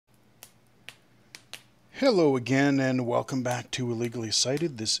Hello again, and welcome back to Illegally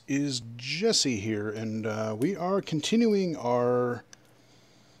Cited. This is Jesse here, and we are continuing our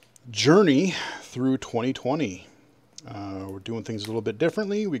journey through 2020. We're doing things a little bit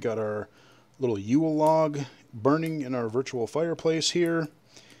differently. We got our little Yule log burning in our virtual fireplace here,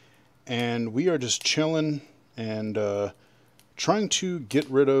 and we are just chilling and trying to get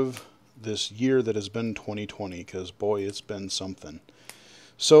rid of this year that has been 2020, because boy, it's been something.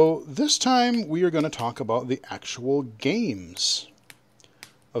 So this time we are going to talk about the actual games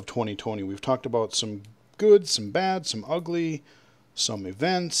of 2020. We've talked about some good, some bad, some ugly, some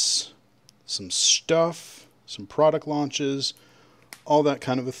events, some stuff, some product launches, all that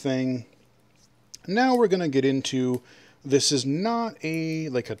kind of a thing. Now we're going to get into, this is not a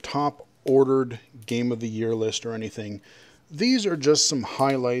top ordered game of the year list or anything. These are just some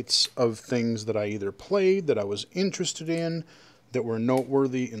highlights of things that I either played, that I was interested in, that were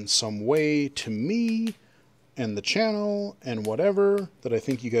noteworthy in some way to me and the channel and whatever, that I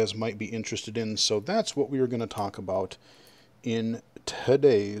think you guys might be interested in. So that's what we are going to talk about in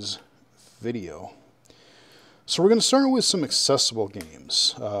today's video. So we're going to start with some accessible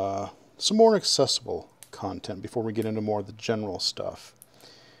games, some more accessible content before we get into more of the general stuff.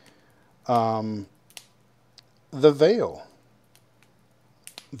 The Veil.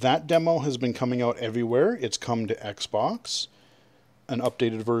 That demo has been coming out everywhere. It's come to Xbox. An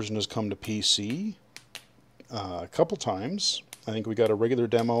updated version has come to PC a couple times. I think we got a regular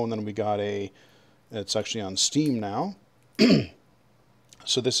demo, and then we got it's actually on Steam now.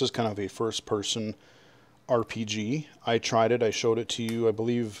 So this is kind of a first-person RPG. I tried it. I showed it to you, I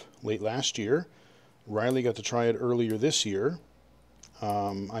believe, late last year. Riley got to try it earlier this year.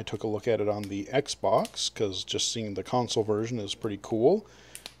 I took a look at it on the Xbox, because just seeing the console version is pretty cool.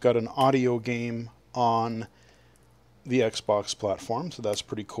 Got an audio game on the Xbox platform, so that's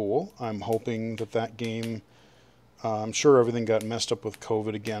pretty cool. I'm hoping that game, I'm sure everything got messed up with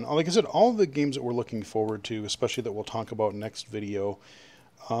COVID again. Like I said, all the games that we're looking forward to, especially that we'll talk about next video,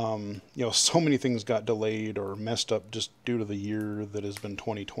 so many things got delayed or messed up just due to the year that has been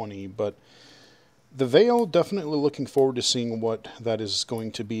 2020. But The Veil, definitely looking forward to seeing what that is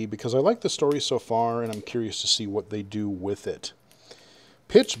going to be, because I like the story so far, and I'm curious to see what they do with it.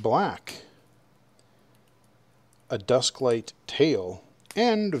 Pitch Black, A Dusklight Tale,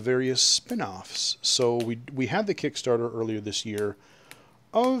 and various spin-offs. So we had the Kickstarter earlier this year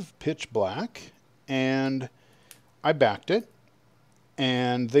of Pitch Black, and I backed it,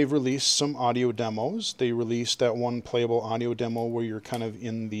 and they've released some audio demos. They released that one playable audio demo where you're kind of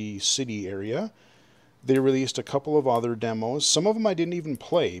in the city area. They released a couple of other demos. Some of them I didn't even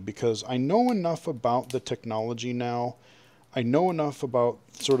play, because I know enough about the technology now. I know enough about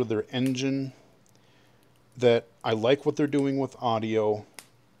sort of their engine that I like what they're doing with audio,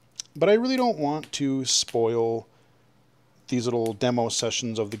 but I really don't want to spoil these little demo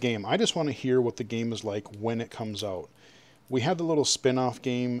sessions of the game. I just want to hear what the game is like when it comes out. We had the little spin-off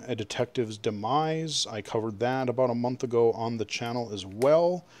game, A Detective's Demise. I covered that about a month ago on the channel as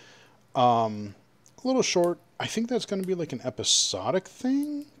well. A little short. I think that's going to be like an episodic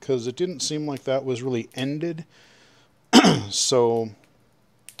thing, because it didn't seem like that was really ended. So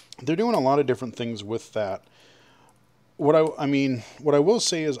they're doing a lot of different things with that. What I will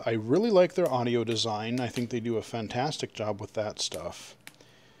say is I really like their audio design. I think they do a fantastic job with that stuff.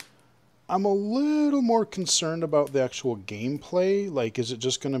 I'm a little more concerned about the actual gameplay. Like, is it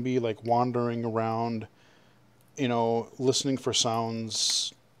just going to be like wandering around, listening for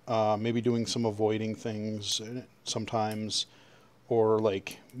sounds, maybe doing some avoiding things sometimes, or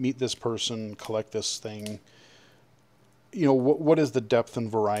like meet this person, collect this thing. What is the depth and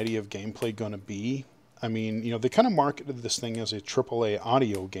variety of gameplay going to be? I mean, they kind of marketed this thing as a AAA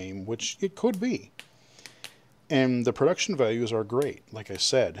audio game, which it could be. And the production values are great, like I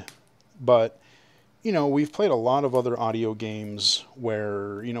said. But, we've played a lot of other audio games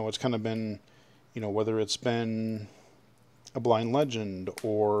where, it's kind of been, whether it's been A Blind Legend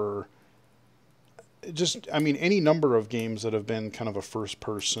or just, any number of games that have been kind of a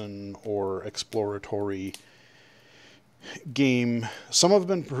first-person or exploratory game. Some have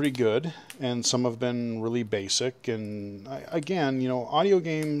been pretty good, and some have been really basic. And again, audio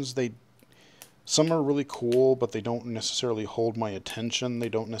games, some are really cool, but they don't necessarily hold my attention. They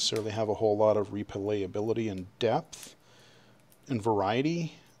don't necessarily have a whole lot of replayability and depth and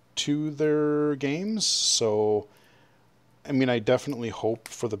variety to their games. So, I definitely hope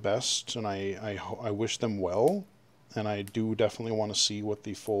for the best, and I wish them well, and I do definitely want to see what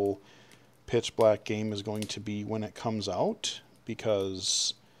the full Pitch Black game is going to be when it comes out,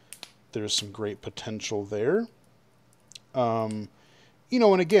 because there's some great potential there. You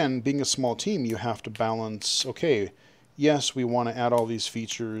know, and again, being a small team, you have to balance, okay, yes, we want to add all these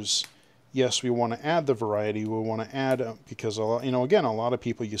features. Yes, we want to add the variety. We want to add, because, a lot, you know, again, a lot of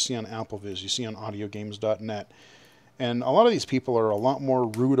people you see on AppleVis, you see on audiogames.net, and a lot of these people are a lot more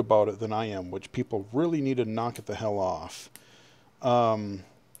rude about it than I am, which people really need to knock it the hell off.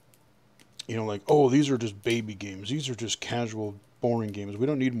 You know, like, oh, these are just baby games. These are just casual, boring games. We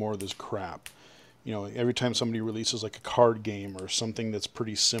don't need more of this crap. You know, every time somebody releases like a card game or something that's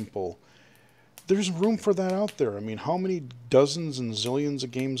pretty simple, there's room for that out there. I mean, how many dozens and zillions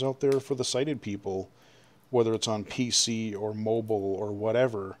of games out there for the sighted people, whether it's on PC or mobile or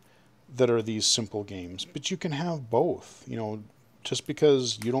whatever, that are these simple games? But you can have both. You know, just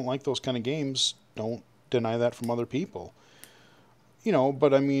because you don't like those kind of games, don't deny that from other people. You know,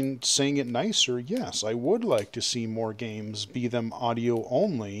 but I mean, saying it nicer, yes, I would like to see more games, be them audio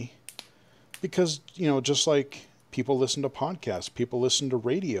only, because, you know, just like people listen to podcasts, people listen to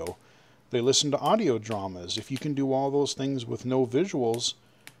radio, they listen to audio dramas. If you can do all those things with no visuals,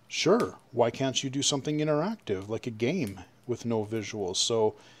 sure, why can't you do something interactive, like a game with no visuals?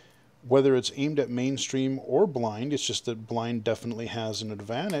 So whether it's aimed at mainstream or blind, it's just that blind definitely has an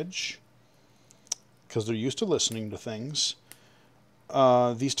advantage because they're used to listening to things.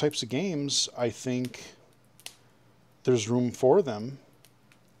 These types of games, I think there's room for them,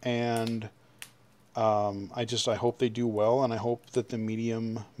 and I hope they do well, and I hope that the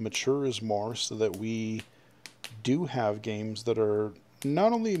medium matures more so that we do have games that are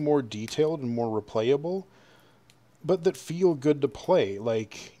not only more detailed and more replayable, but that feel good to play.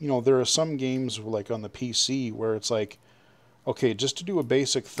 Like, you know, there are some games like on the PC where it's like, okay, just to do a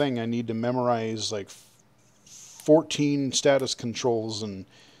basic thing, I need to memorize like 14 status controls and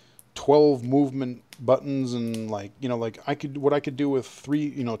 12 movement buttons, and like, you know, like what I could do with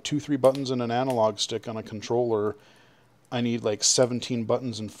 2-3 buttons and an analog stick on a controller, I need like 17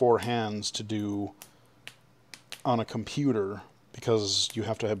 buttons and 4 hands to do on a computer, because you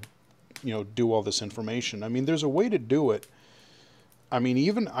have to have, you know, do all this information. I mean, there's a way to do it. I mean,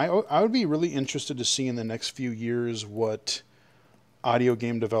 even I would be really interested to see in the next few years what audio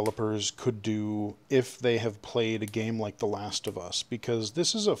game developers could do if they have played a game like The Last of Us, because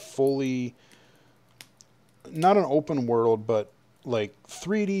this is a fully, not an open world, but like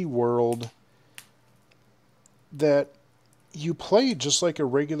 3D world that you play just like a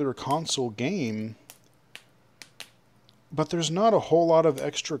regular console game, but there's not a whole lot of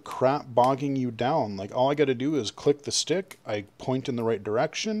extra crap bogging you down. Like, all I got to do is click the stick, I point in the right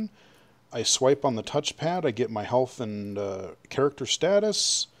direction, I swipe on the touchpad, I get my health and character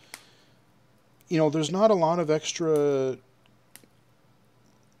status. You know, there's not a lot of extra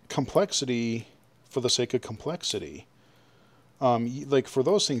complexity for the sake of complexity. Like, for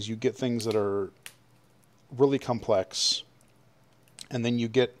those things, you get things that are really complex, and then you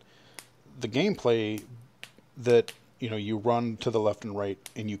get the gameplay that, you know, you run to the left and right,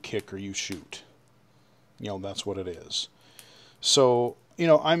 and you kick or you shoot. You know, that's what it is. So, you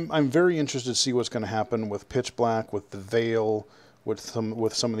know, I'm very interested to see what's going to happen with Pitch Black, with The Veil, with some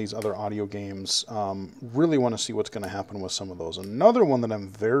of these other audio games. Really want to see what's going to happen with some of those. Another one that I'm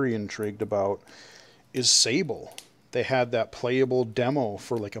very intrigued about is Sable. They had that playable demo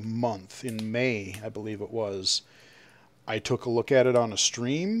for like a month in May, I believe it was. I took a look at it on a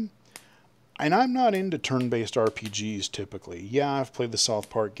stream, and I'm not into turn-based RPGs typically. Yeah, I've played the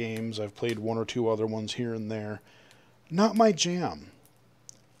South Park games. I've played 1 or 2 other ones here and there. Not my jam.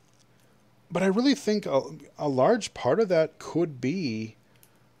 But I really think a large part of that could be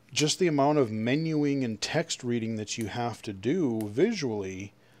just the amount of menuing and text reading that you have to do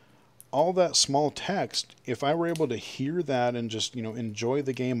visually. All that small text, if I were able to hear that and just, you know, enjoy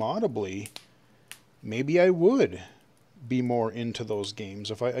the game audibly, maybe I would be more into those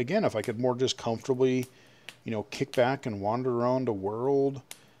games. If I could more just comfortably, you know, kick back and wander around a world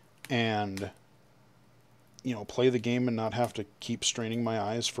and, you know, play the game and not have to keep straining my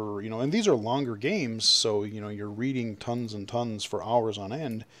eyes for, you know, and these are longer games, so, you know, you're reading tons and tons for hours on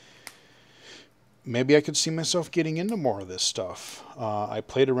end. Maybe I could see myself getting into more of this stuff. I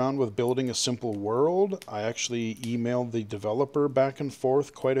played around with building a simple world. I actually emailed the developer back and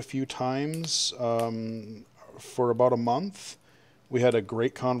forth quite a few times for about a month. We had a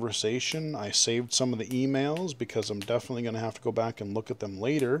great conversation. I saved some of the emails because I'm definitely going to have to go back and look at them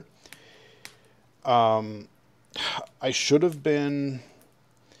later. I should have been...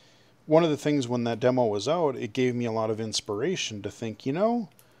 One of the things when that demo was out, it gave me a lot of inspiration to think, you know,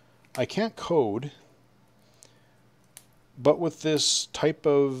 I can't code, but with this type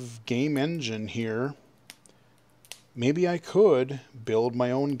of game engine here, maybe I could build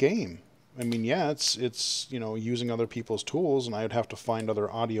my own game. I mean, yeah, it's you know, using other people's tools, and I'd have to find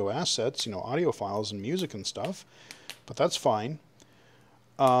other audio assets, you know, audio files and music and stuff, but that's fine.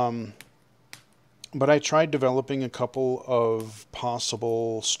 But I tried developing a couple of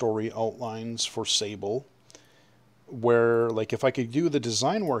possible story outlines for Sable, where, like, if I could do the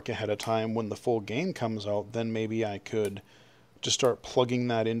design work ahead of time when the full game comes out, then maybe I could just start plugging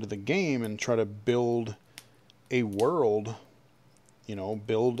that into the game and try to build a world, you know,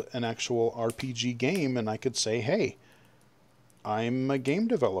 build an actual RPG game, and I could say, hey, I'm a game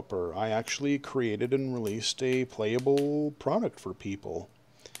developer. I actually created and released a playable product for people.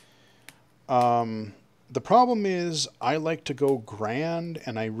 The problem is I like to go grand,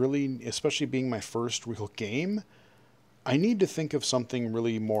 and I really, especially being my first real game, I need to think of something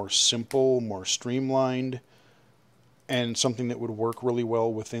really more simple, more streamlined, and something that would work really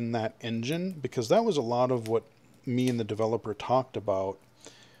well within that engine, because that was a lot of what me and the developer talked about.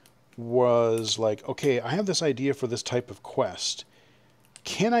 Was like, okay, I have this idea for this type of quest.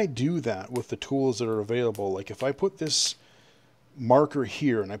 Can I do that with the tools that are available? Like, if I put this marker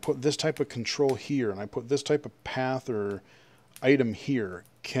here, and I put this type of control here, and I put this type of path or item here,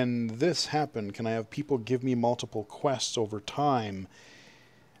 can this happen? Can I have people give me multiple quests over time?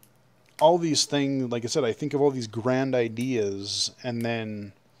 All these things, like I said, I think of all these grand ideas, and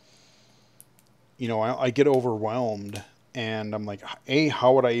then, you know, I get overwhelmed, and I'm like, A,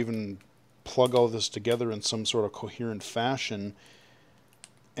 how would I even plug all this together in some sort of coherent fashion?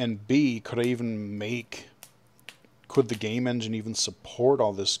 And B, could the game engine even support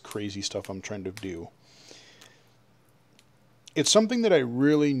all this crazy stuff I'm trying to do? It's something that I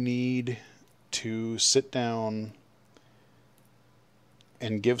really need to sit down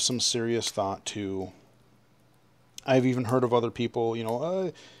and give some serious thought to. I've even heard of other people, you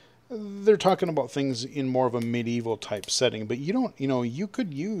know, they're talking about things in more of a medieval type setting, but you don't, you know, you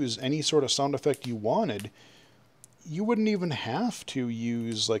could use any sort of sound effect you wanted. You wouldn't even have to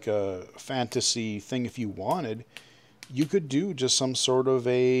use like a fantasy thing if you wanted. You could do just some sort of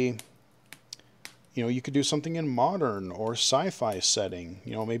a, you know, you could do something in modern or sci-fi setting.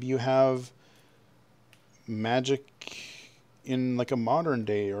 You know, maybe you have magic in like a modern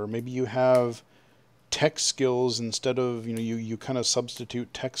day, or maybe you have tech skills instead of, you know, you kind of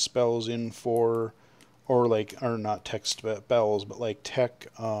substitute tech spells in for, or like, or not tech spells, but like tech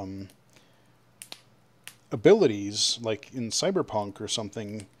abilities, like in Cyberpunk or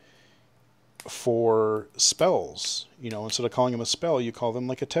something, for spells. You know, instead of calling them a spell, you call them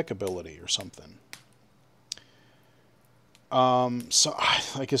like a tech ability or something. So,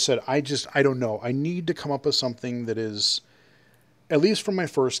 like I said, I don't know. I need to come up with something that is, at least for my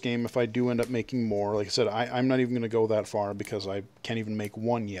first game, if I do end up making more, like I said, I'm not even going to go that far because I can't even make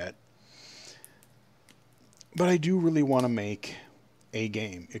one yet. But I do really want to make a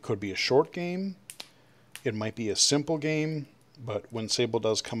game. It could be a short game. It might be a simple game. But when Sable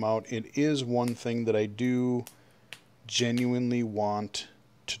does come out, it is one thing that I do genuinely want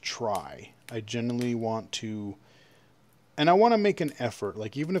to try. I genuinely want to, and I want to make an effort.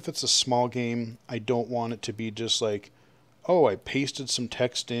 Like, even if it's a small game, I don't want it to be just like, oh, I pasted some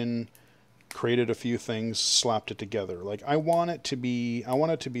text in, created a few things, slapped it together. Like, I want it to be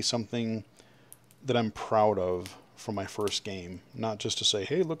something that I'm proud of for my first game, not just to say,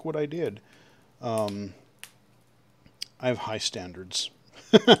 hey, look what I did. I have high standards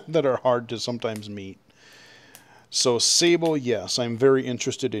that are hard to sometimes meet. So Sable, yes, I'm very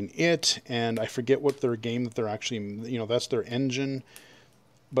interested in it, and I forget what their game that they're actually, you know, that's their engine,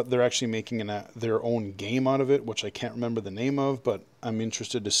 but they're actually making their own game out of it, which I can't remember the name of, but I'm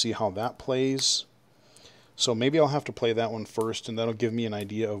interested to see how that plays. So maybe I'll have to play that one first, and that'll give me an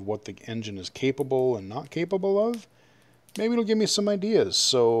idea of what the engine is capable and not capable of. Maybe it'll give me some ideas.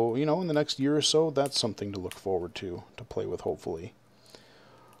 So, you know, in the next year or so, that's something to look forward to play with, hopefully.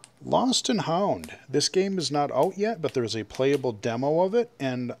 Lost and Hound. This game is not out yet, but there's a playable demo of it,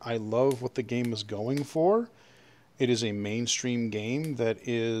 and I love what the game is going for. It is a mainstream game that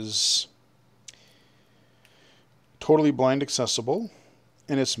is totally blind accessible,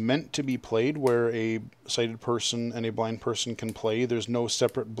 and it's meant to be played where a sighted person and a blind person can play. There's no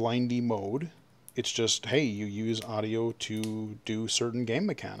separate blindy mode. It's just, hey, you use audio to do certain game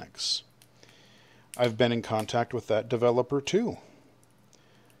mechanics. I've been in contact with that developer too.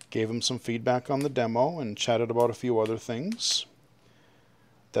 Gave him some feedback on the demo and chatted about a few other things.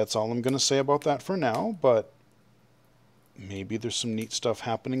 That's all I'm going to say about that for now, but maybe there's some neat stuff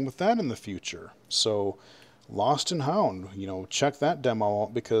happening with that in the future. So, Lost and Hound, you know, check that demo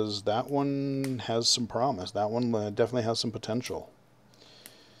out because that one has some promise. That one definitely has some potential.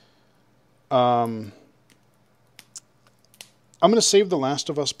 I'm going to save The Last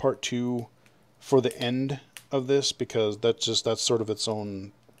of Us Part 2 for the end of this, because that's sort of its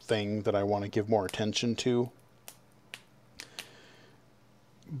own thing that I want to give more attention to.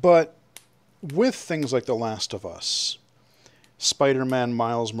 But with things like The Last of Us, Spider-Man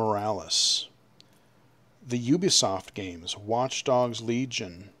Miles Morales, the Ubisoft games, Watch Dogs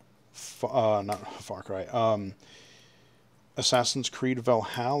Legion, not Far Cry, Assassin's Creed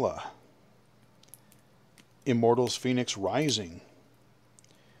Valhalla, Immortals Fenyx Rising.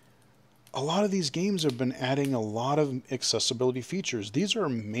 A lot of these games have been adding a lot of accessibility features. These are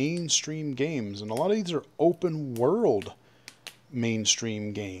mainstream games, and a lot of these are open world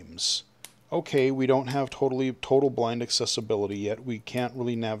mainstream games. Okay, we don't have total blind accessibility yet. We can't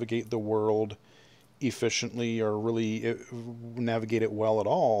really navigate the world efficiently or really navigate it well at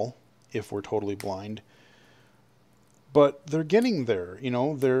all if we're totally blind. But they're getting there, you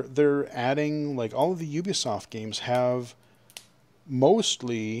know. They're adding, like, all of the Ubisoft games have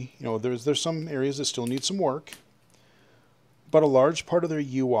mostly, you know, there's some areas that still need some work, but a large part of their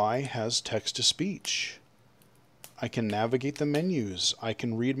UI has text to speech. I can navigate the menus. I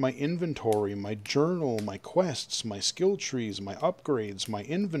can read my inventory, my journal, my quests, my skill trees, my upgrades, my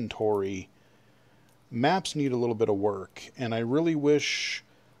inventory. Maps need a little bit of work, and I really wish,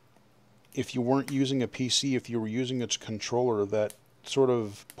 if you weren't using a PC, if you were using its controller, that sort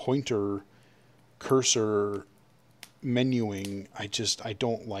of pointer cursor menuing, I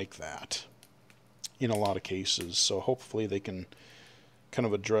don't like that in a lot of cases. So hopefully they can kind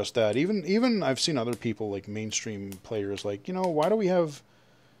of address that. Even I've seen other people, like mainstream players, like, you know, why do we have,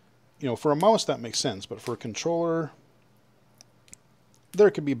 you know, for a mouse that makes sense, but for a controller,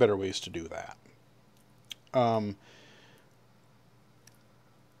 there could be better ways to do that. And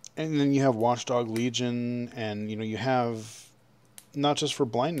then you have Watch Dogs Legion, and, you know, you have, not just for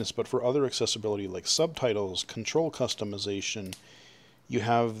blindness, but for other accessibility, like subtitles, control customization. You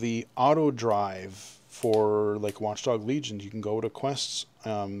have the auto drive for, like, Watch Dogs Legion. You can go to quests,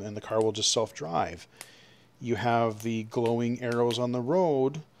 and the car will just self-drive. You have the glowing arrows on the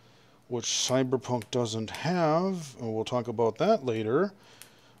road, which Cyberpunk doesn't have, and we'll talk about that later.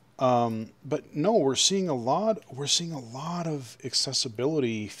 But no, we're seeing a lot of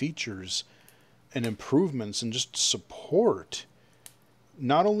accessibility features and improvements and just support,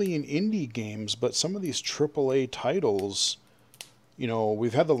 not only in indie games, but some of these AAA titles. You know,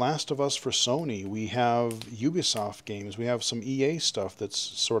 we've had The Last of Us for Sony. We have Ubisoft games. We have some EA stuff that's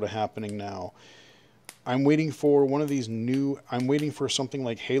sort of happening now. I'm waiting for I'm waiting for something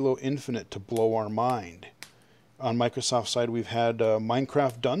like Halo Infinite to blow our mind. On Microsoft's side, we've had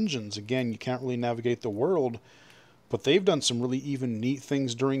Minecraft Dungeons. Again, you can't really navigate the world, but they've done some really even neat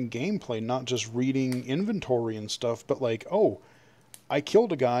things during gameplay, not just reading inventory and stuff, but like, oh, I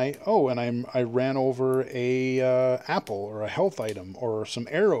killed a guy, oh, and I ran over a apple or a health item or some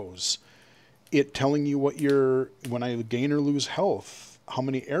arrows. It telling you when I gain or lose health, how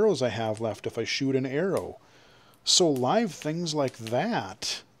many arrows I have left if I shoot an arrow. So live things like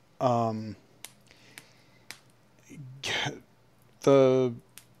that. The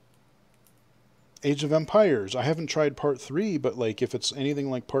Age of Empires, I haven't tried Part 3, but like if it's anything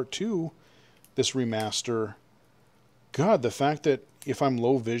like Part 2, this remaster, God, the fact that if I'm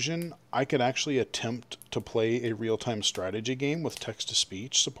low vision, I could actually attempt to play a real-time strategy game with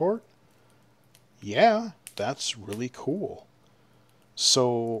text-to-speech support, yeah, that's really cool.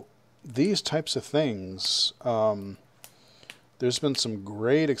 So these types of things, there's been some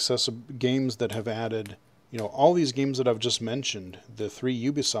great accessible games that have added, you know, all these games that I've just mentioned, the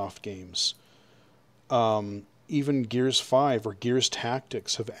 3 Ubisoft games, even Gears 5 or Gears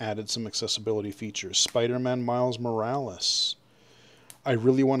Tactics have added some accessibility features. Spider-Man Miles Morales. I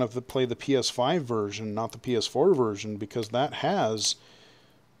really want to play the PS5 version, not the PS4 version, because that has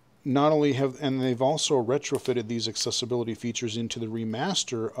not only and they've also retrofitted these accessibility features into the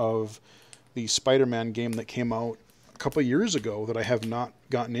remaster of the Spider-Man game that came out a couple years ago that I have not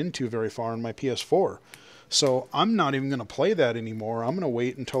gotten into very far on my PS4. So I'm not even going to play that anymore. I'm going to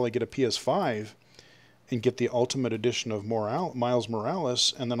wait until I get a PS5 and get the Ultimate Edition of Miles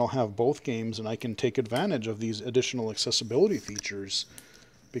Morales, and then I'll have both games, and I can take advantage of these additional accessibility features,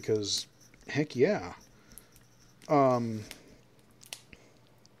 because, heck yeah. Oh,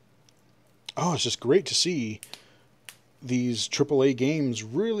 it's just great to see these AAA games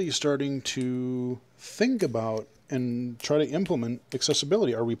really starting to think about and try to implement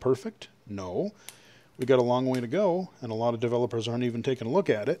accessibility. Are we perfect? No. We got a long way to go, and a lot of developers aren't even taking a look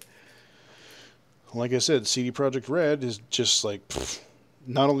at it. Like I said, CD Projekt Red is just like,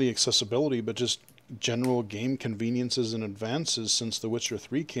 not only accessibility, but just general game conveniences and advances since The Witcher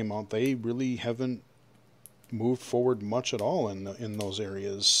 3 came out. They really haven't moved forward much at all in those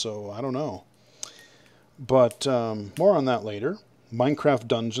areas. So I don't know. But more on that later. Minecraft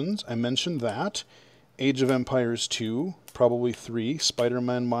Dungeons, I mentioned that. Age of Empires 2, probably 3,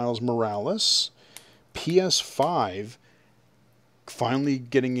 Spider-Man Miles Morales. PS5, finally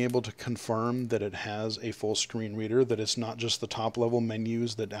getting able to confirm that it has a full screen reader, that it's not just the top level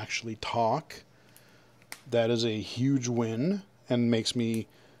menus that actually talk. That is a huge win and makes me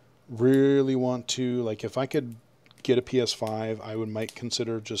really want to, like, if I could get a PS5, I might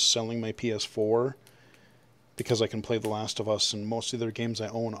consider just selling my PS4, because I can play The Last of Us and most of the other games I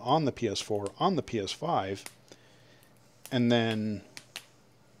own on the PS4 on the PS5, and then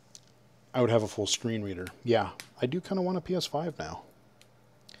I would have a full screen reader. Yeah, I do kind of want a PS5 now.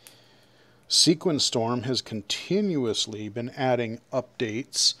 Sequence Storm has continuously been adding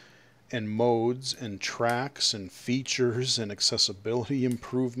updates and modes and tracks and features and accessibility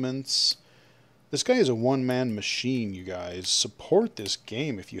improvements. This guy is a one-man machine, you guys. Support this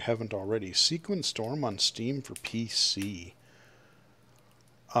game if you haven't already. Sequence Storm on Steam for PC.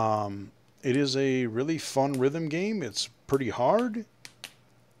 It is a really fun rhythm game. It's pretty hard.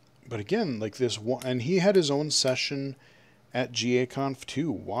 But again, like this one, and he had his own session at GAConf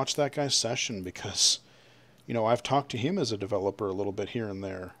 2. Watch that guy's session, because, you know, I've talked to him as a developer a little bit here and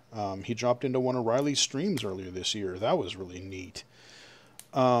there. He dropped into one of Riley's streams earlier this year. That was really neat.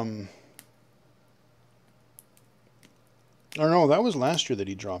 Or no, that was last year that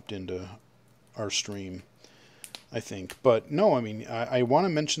he dropped into our stream, I think. But no, I mean, I want to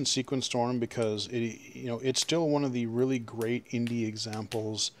mention Sequence Storm because it's still one of the really great indie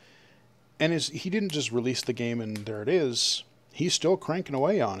examples. And he didn't just release the game and there it is. He's still cranking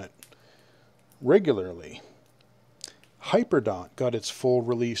away on it regularly. Hyperdot got its full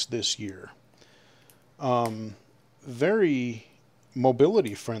release this year. Very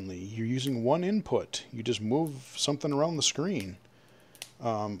mobility friendly. You're using one input. You just move something around the screen.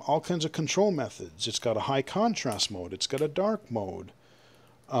 All kinds of control methods. It's got a high contrast mode. It's got a dark mode.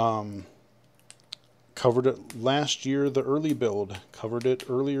 Covered it last year, the early build. Covered it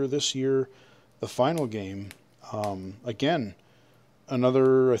earlier this year, the final game. Again,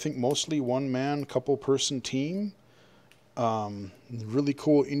 another, I think, mostly one-man, couple-person team. Really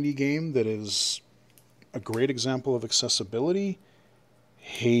cool indie game that is a great example of accessibility.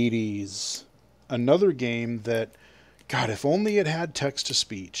 Hades. Another game that, God, if only it had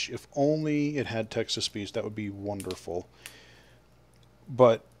text-to-speech. If only it had text-to-speech, that would be wonderful.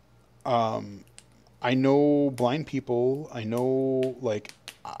 But I know blind people. I know, like,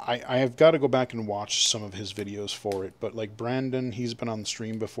 I have got to go back and watch some of his videos for it. But, like, Brandon, he's been on the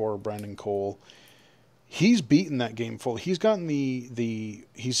stream before, Brandon Cole. He's beaten that game full. He's gotten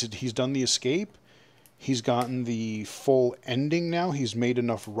he's done the escape. He's gotten the full ending now. He's made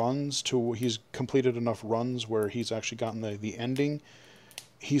enough runs he's completed enough runs where he's actually gotten the ending.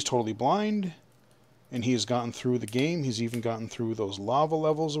 He's totally blind, and he has gotten through the game. He's even gotten through those lava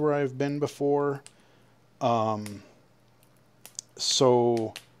levels where I've been before.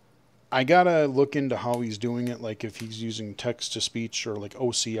 So I gotta look into how he's doing it, like if he's using text-to-speech or like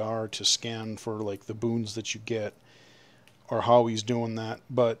OCR to scan for like the boons that you get, or how he's doing that.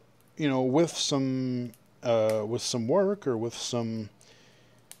 But, you know, with some work, or with some,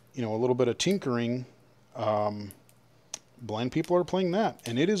 you know, a little bit of tinkering, blind people are playing that,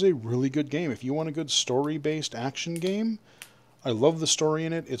 and it is a really good game. If you want a good story-based action game, I love the story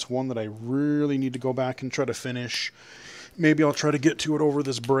in it. It's one that I really need to go back and try to finish. Maybe I'll try to get to it over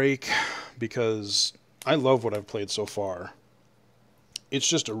this break, because I love what I've played so far. It's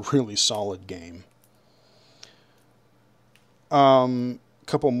just a really solid game.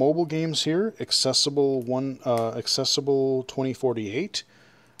 Couple mobile games here. Accessible 2048.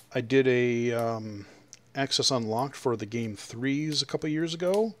 I did a Access Unlocked for the game Threes a couple years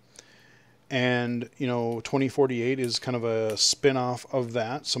ago. And, you know, 2048 is kind of a spin-off of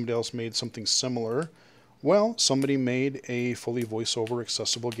that. Somebody else made something similar. Well, somebody made a fully voiceover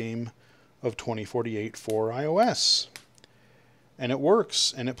accessible game of 2048 for iOS. And it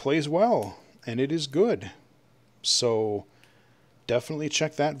works, and it plays well, and it is good. So definitely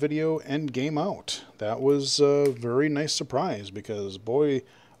check that video and game out. That was a very nice surprise, because, boy,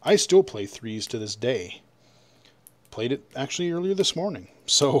 I still play Threes to this day. Played it actually earlier this morning.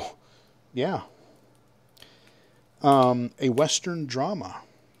 So, yeah. A Western Drama.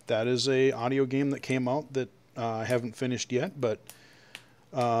 That is a audio game that came out that I haven't finished yet, but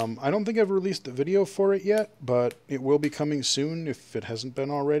I don't think I've released the video for it yet, but it will be coming soon if it hasn't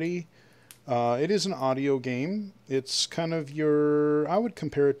been already. It is an audio game. It's kind of I would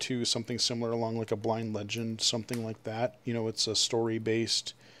compare it to something similar along like a Blind Legend, something like that. You know, it's a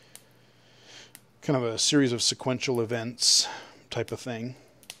story-based kind of a series of sequential events type of thing.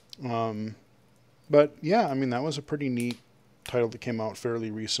 But yeah, I mean, that was a pretty neat title that came out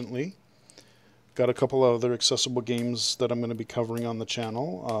fairly recently. Got a couple of other accessible games that I'm going to be covering on the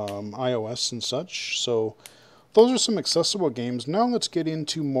channel, iOS and such. So those are some accessible games. Now let's get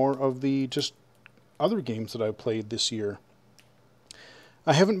into more of the just other games that I've played this year.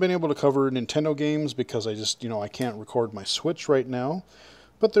 I haven't been able to cover Nintendo games because I just, I can't record my Switch right now.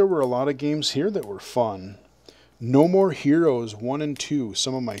 But there were a lot of games here that were fun. No More Heroes 1 and 2,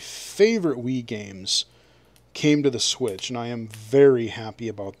 some of my favorite Wii games, came to the Switch, and I am very happy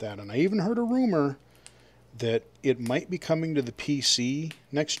about that. And I even heard a rumor that it might be coming to the PC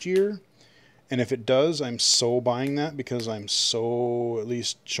next year. And if it does, I'm so buying that because I'm so at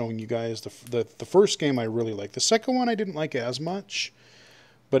least showing you guys the first game I really liked. The second one I didn't like as much,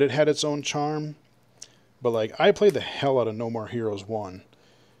 but it had its own charm. But like, I played the hell out of No More Heroes 1.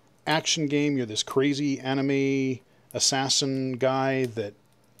 Action game, you're this crazy anime assassin guy that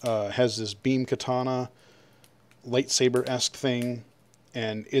has this beam katana lightsaber-esque thing,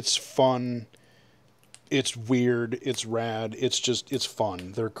 and it's fun, it's weird, it's rad, it's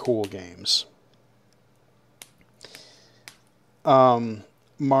fun. They're cool games. Mario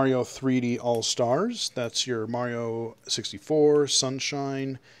 3D All-Stars, that's your Mario 64,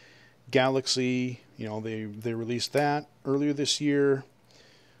 Sunshine, Galaxy, they released that earlier this year.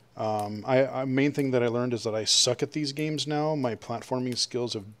 Main thing that I learned is that I suck at these games now. My platforming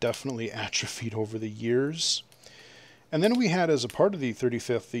skills have definitely atrophied over the years. And then we had, as a part of the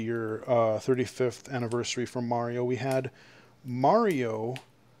 35th anniversary for Mario, we had Mario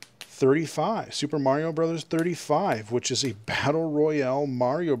 35, Super Mario Bros. 35, which is a Battle Royale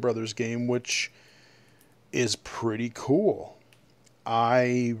Mario Bros. Game, which is pretty cool.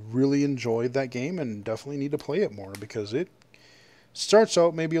 I really enjoyed that game and definitely need to play it more because it starts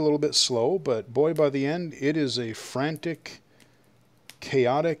out maybe a little bit slow, but boy, by the end, it is a frantic,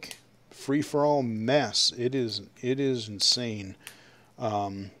 chaotic, free-for-all mess. It is insane,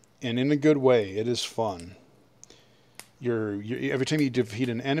 and in a good way. It is fun. Every time you defeat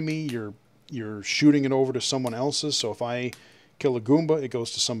an enemy, you're shooting it over to someone else's. So if I kill a Goomba, it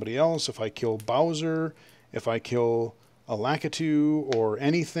goes to somebody else. If I kill Bowser, if I kill a Lakitu or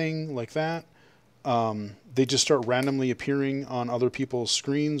anything like that, they just start randomly appearing on other people's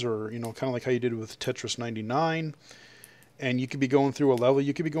screens, or kind of like how you did with Tetris 99. And you could be going through a level,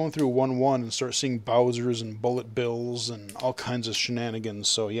 you could be going through 1-1 and start seeing Bowsers and Bullet Bills and all kinds of shenanigans.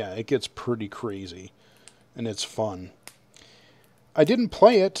 So yeah, it gets pretty crazy, and it's fun. I didn't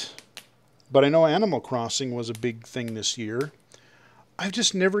play it, but I know Animal Crossing was a big thing this year. I've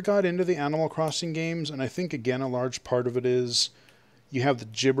just never got into the Animal Crossing games, and I think, again, a large part of it is you have the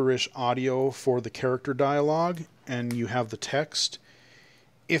gibberish audio for the character dialogue, and you have the text.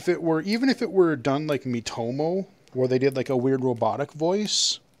 Even if it were done like Miitomo, where they did like a weird robotic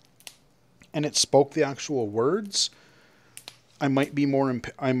voice, and it spoke the actual words, I might be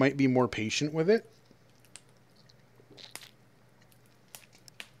more patient with it,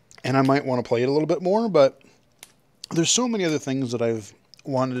 and I might want to play it a little bit more. But there's so many other things that I've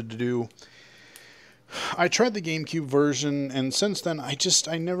wanted to do. I tried the GameCube version, and since then I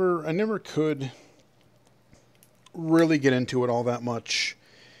never could really get into it all that much.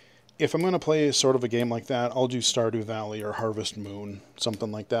 If I'm going to play sort of a game like that, I'll do Stardew Valley or Harvest Moon,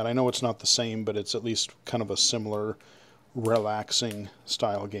 something like that. I know it's not the same, but it's at least kind of a similar, relaxing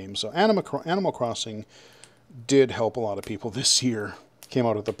style game. So Animal Crossing did help a lot of people this year. Came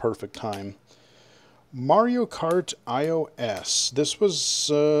out at the perfect time. Mario Kart iOS. This was,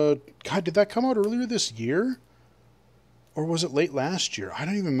 God, did that come out earlier this year? Or was it late last year? I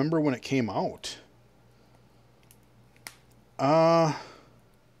don't even remember when it came out. But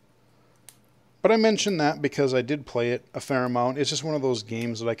I mentioned that because I did play it a fair amount. It's just one of those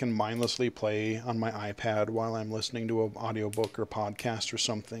games that I can mindlessly play on my iPad while I'm listening to an audiobook or podcast or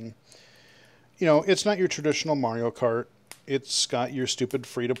something. It's not your traditional Mario Kart. It's got your stupid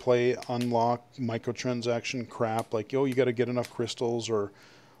free-to-play unlock microtransaction crap, like, you got to get enough crystals or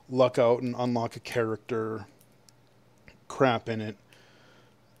luck out and unlock a character crap in it.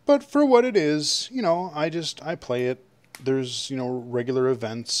 But for what it is, I play it. There's, regular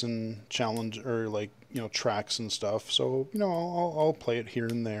events and challenge, or tracks and stuff. So, I'll play it here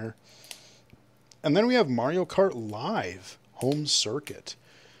and there. And then we have Mario Kart Live Home Circuit.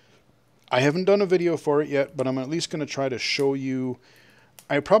 I haven't done a video for it yet, but I'm at least going to try to show you.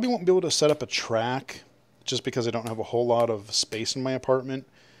 I probably won't be able to set up a track just because I don't have a whole lot of space in my apartment.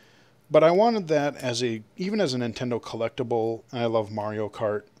 But I wanted that even as a Nintendo collectible, and I love Mario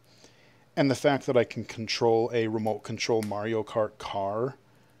Kart. And the fact that I can control a remote control Mario Kart car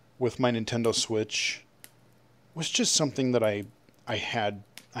with my Nintendo Switch was just something that I had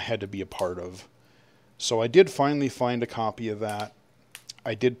to be a part of. So I did finally find a copy of that.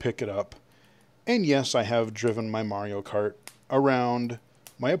 I did pick it up. And yes, I have driven my Mario Kart around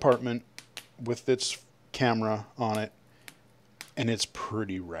my apartment with its camera on it. And it's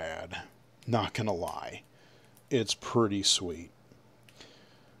pretty rad. Not gonna lie. It's pretty sweet.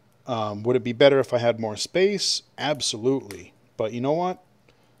 Would it be better if I had more space? Absolutely. But you know what?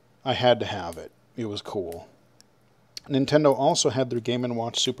 I had to have it. It was cool. Nintendo also had their Game &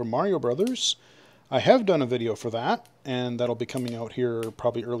 Watch Super Mario Brothers. I have done a video for that, and that'll be coming out here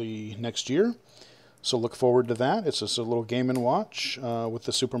probably early next year. So look forward to that. It's just a little Game & Watch with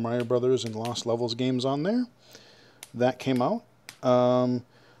the Super Mario Brothers and Lost Levels games on there. That came out. A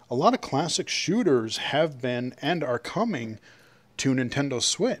lot of classic shooters have been and are coming to Nintendo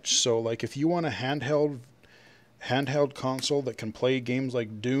Switch. So like if you want a handheld console that can play games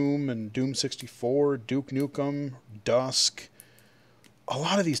like Doom and Doom 64, Duke Nukem, Dusk, a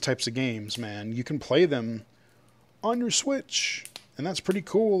lot of these types of games, man, you can play them on your Switch. And that's pretty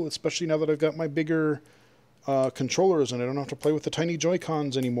cool, especially now that I've got my bigger controllers and I don't have to play with the tiny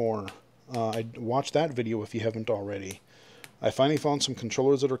Joy-Cons anymore. Watch that video if you haven't already. I finally found some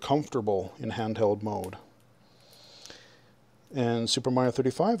controllers that are comfortable in handheld mode. And Super Mario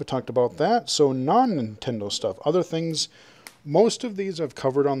 35, I talked about that. So non-Nintendo stuff. Other things, most of these I've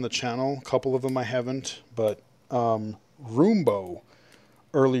covered on the channel. A couple of them I haven't. But Roombo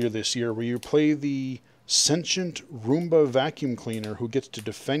earlier this year, where you play the sentient Roomba vacuum cleaner who gets to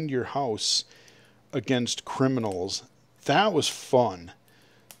defend your house against criminals. That was fun.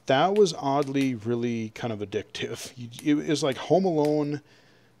 That was oddly really kind of addictive. It was like Home Alone,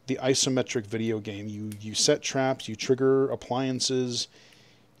 the isometric video game. You set traps, you trigger appliances,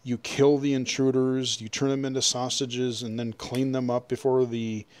 you kill the intruders, you turn them into sausages, and then clean them up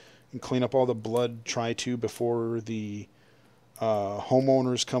and clean up all the blood. Try to before the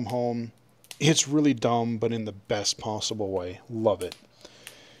homeowners come home. It's really dumb, but in the best possible way. Love it.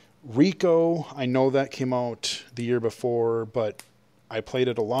 Rico, I know that came out the year before, but I played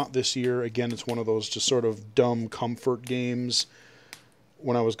it a lot this year. Again, it's one of those just sort of dumb comfort games.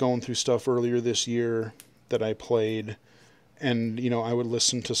 When I was going through stuff earlier this year that I played, and, you know, I would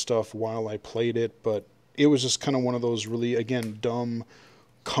listen to stuff while I played it, but it was just kind of one of those really, again, dumb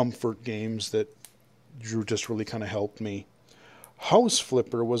comfort games that just really kind of helped me. House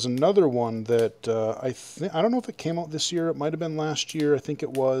Flipper was another one that I don't know if it came out this year. It might have been last year. I think it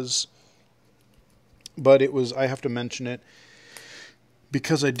was. But it was, I have to mention it,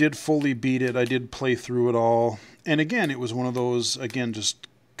 because I did fully beat it. I did play through it all. And again, it was one of those, again, just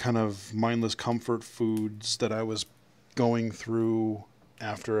kind of mindless comfort foods that I was going through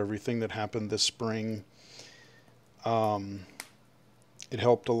after everything that happened this spring. It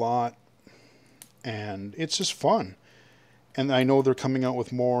helped a lot. And it's just fun. And I know they're coming out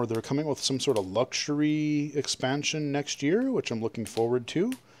with more. They're coming out with some sort of luxury expansion next year, which I'm looking forward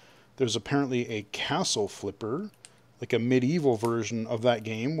to. There's apparently a Castle Flipper, like a medieval version of that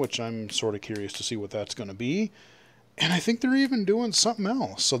game, which I'm sort of curious to see what that's going to be. And I think they're even doing something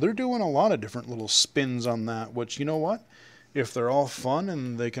else. So they're doing a lot of different little spins on that, which, you know what? If they're all fun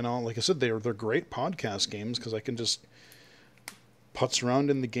and they can all, like I said, they're great podcast games because I can just putz around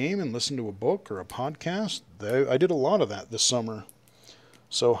in the game and listen to a book or a podcast. I did a lot of that this summer.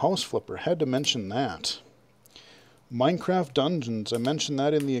 So House Flipper, had to mention that. Minecraft Dungeons, I mentioned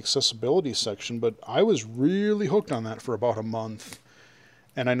that in the accessibility section, but I was really hooked on that for about a month.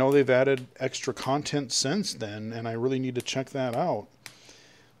 And I know they've added extra content since then, and I really need to check that out.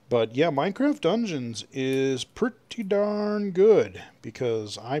 But yeah, Minecraft Dungeons is pretty darn good,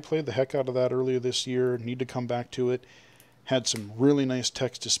 because I played the heck out of that earlier this year. Need to come back to it. Had some really nice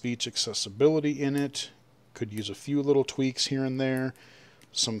text-to-speech accessibility in it. Could use a few little tweaks here and there.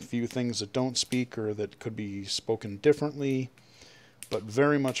 Some few things that don't speak or that could be spoken differently. But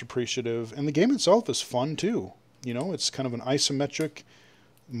very much appreciative. And the game itself is fun too. You know, it's kind of an isometric,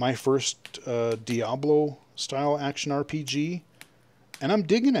 my first Diablo-style action RPG. And I'm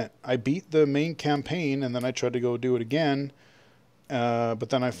digging it. I beat the main campaign and then I tried to go do it again. But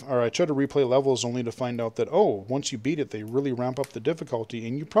then I tried to replay levels only to find out that, oh, once you beat it, they really ramp up the difficulty.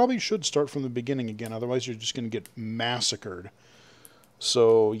 And you probably should start from the beginning again. Otherwise, you're just going to get massacred.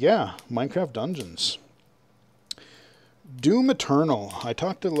 So, yeah, Minecraft Dungeons. Doom Eternal. I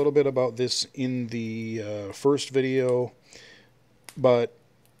talked a little bit about this in the first video. But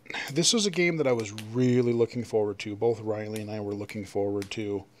this was a game that I was really looking forward to. Both Riley and I were looking forward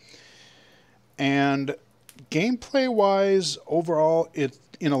to. And gameplay-wise, overall,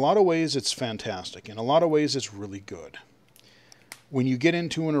 in a lot of ways, it's fantastic. In a lot of ways, it's really good. when you get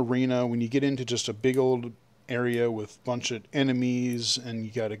into an arena, when you get into just a big old area with a bunch of enemies and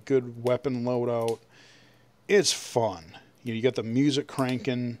you got a good weapon loadout, it's fun. You got the music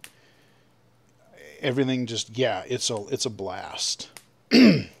cranking, everything just, yeah, it's a blast.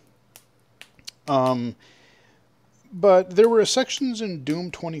 But there were sections in Doom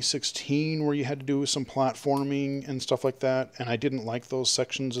 2016 where you had to do some platforming and stuff like that, and I didn't like those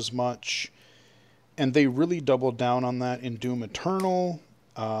sections as much. And they really doubled down on that in Doom Eternal.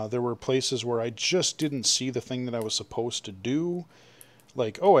 There were places where I just didn't see the thing that I was supposed to do.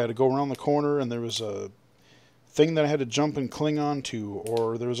 Like, oh, I had to go around the corner and there was a thing that I had to jump and cling on to,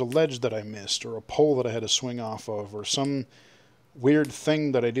 or there was a ledge that I missed, or a pole that I had to swing off of, or some weird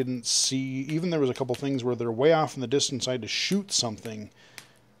thing that I didn't see. Even there was a couple things where they're way off in the distance. I had to shoot something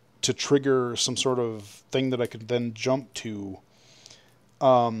to trigger some sort of thing that I could then jump to.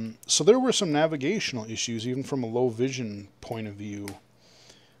 So there were some navigational issues, even from a low vision point of view,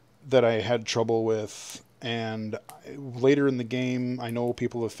 that I had trouble with. And later in the game, I know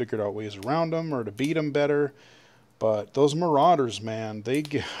people have figured out ways around them or to beat them better. But those Marauders, man, they're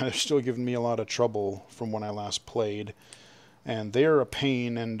still giving me a lot of trouble from when I last played. And they're a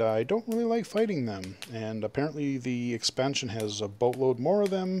pain, and I don't really like fighting them. And apparently the expansion has a boatload more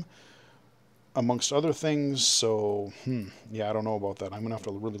of them, amongst other things. So, yeah, I don't know about that. I'm going to have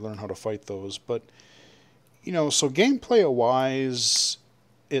to really learn how to fight those. But, so gameplay-wise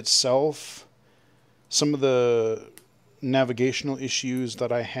itself, some of the navigational issues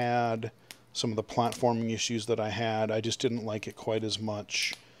that I had, some of the platforming issues that I had, I just didn't like it quite as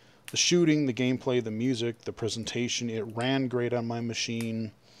much. The shooting, the gameplay, the music, the presentation, it ran great on my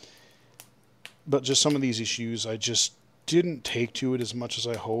machine. But just some of these issues, I just didn't take to it as much as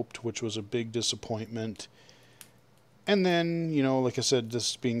I hoped, which was a big disappointment. And then, like I said,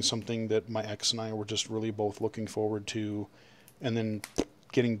 this being something that my ex and I were just really both looking forward to, and then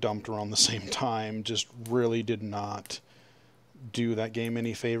getting dumped around the same time just really did not do that game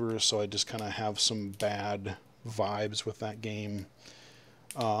any favors. So I just kind of have some bad vibes with that game.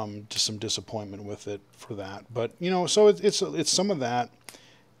 Just some disappointment with it for that. But, so it's some of that,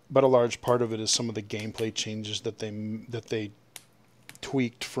 but a large part of it is some of the gameplay changes that they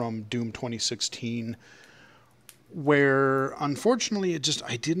tweaked from Doom 2016, where unfortunately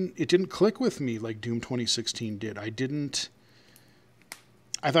it didn't click with me like Doom 2016 did. I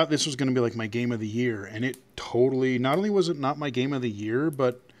thought this was going to be like my game of the year, and it totally, not only was it not my game of the year,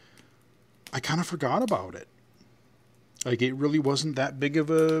 but I kind of forgot about it. Like, it really wasn't that big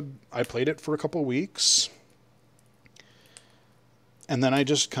of I played it for a couple weeks, and then I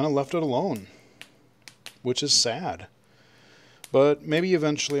just kind of left it alone, which is sad. But maybe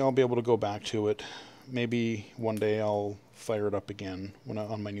eventually I'll be able to go back to it. Maybe one day I'll fire it up again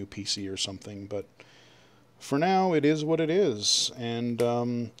on my new PC or something. But for now, it is what it is.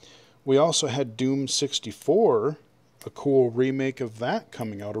 And we also had Doom 64, a cool remake of that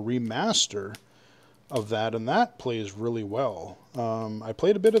coming out, a remaster of that, and that plays really well. I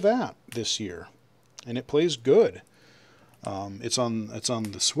played a bit of that this year, and it plays good. It's on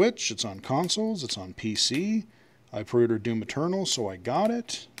the Switch, it's on consoles, it's on PC. I pre-ordered Doom Eternal, so I got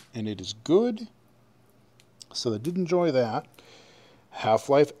it, and it is good. So I did enjoy that.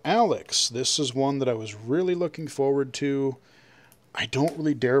 Half-Life Alyx. This is one that I was really looking forward to. I don't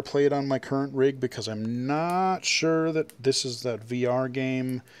really dare play it on my current rig because I'm not sure that this is that VR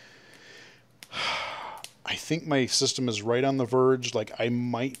game. I think my system is right on the verge. Like, I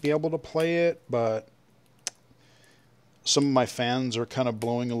might be able to play it, but some of my fans are kind of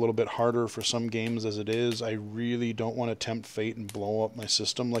blowing a little bit harder for some games as it is. I really don't want to tempt fate and blow up my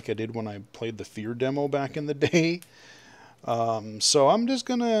system like I did when I played the Fear demo back in the day. So I'm just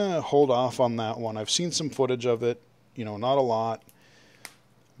going to hold off on that one. I've seen some footage of it, not a lot.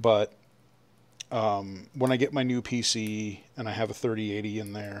 But when I get my new PC and I have a 3080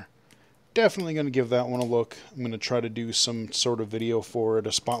 in there, definitely going to give that one a look. I'm going to try to do some sort of video for it,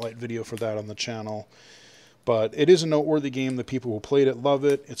 a spotlight video for that on the channel. But it is a noteworthy game. The people who played it love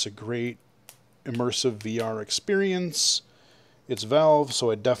it. It's a great immersive VR experience. It's Valve,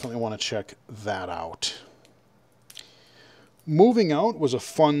 so I definitely want to check that out. Moving Out was a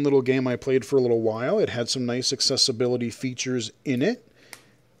fun little game I played for a little while. It had some nice accessibility features in it.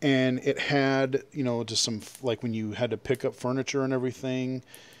 And it had, just some, like when you had to pick up furniture and everything,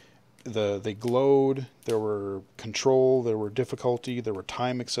 they glowed, there were control, there were difficulty, there were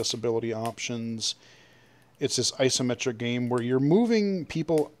time accessibility options. It's this isometric game where you're moving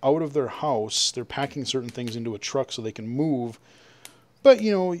people out of their house. They're packing certain things into a truck so they can move. But,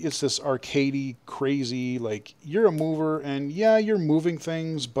 it's this arcadey, crazy, like, you're a mover, and yeah, you're moving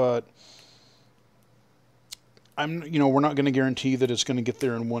things, but we're not going to guarantee that it's going to get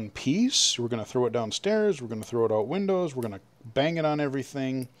there in one piece. We're going to throw it downstairs. We're going to throw it out windows. We're going to bang it on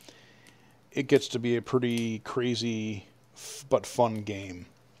everything. It gets to be a pretty crazy but fun game.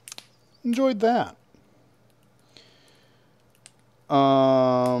 Enjoyed that.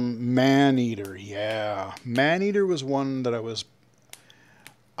 Maneater, yeah. Maneater was one that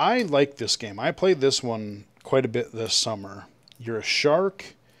I like this game. I played this one quite a bit this summer. You're a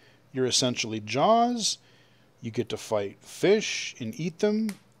shark. You're essentially Jaws. You get to fight fish and eat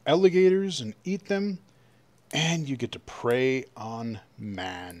them, alligators and eat them, and you get to prey on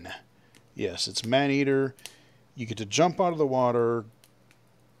man. Yes, it's Maneater. You get to jump out of the water,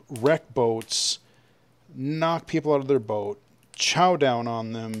 wreck boats, knock people out of their boat, chow down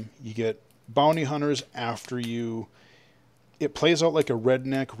on them. You get bounty hunters after you. It plays out like a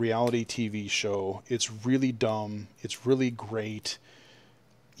redneck reality TV show. It's really dumb. It's really great.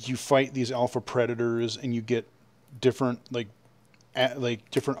 You fight these alpha predators and you get different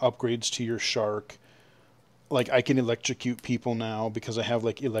different upgrades to your shark. Like, I can electrocute people now because I have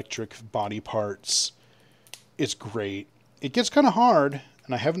like electric body parts. It's great. It gets kind of hard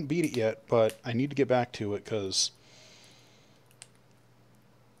and I haven't beat it yet, but I need to get back to it because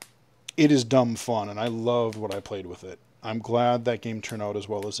it is dumb fun and I loved what I played with it. I'm glad that game turned out as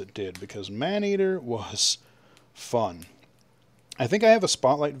well as it did because Maneater was fun. I think I have a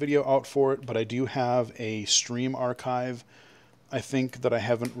spotlight video out for it, but I do have a stream archive, I think, that I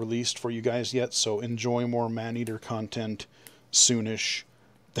haven't released for you guys yet, so enjoy more Maneater content soonish.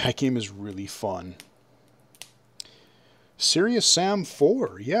 That game is really fun. Serious Sam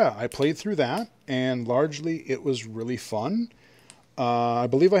 4, yeah, I played through that, and largely it was really fun. I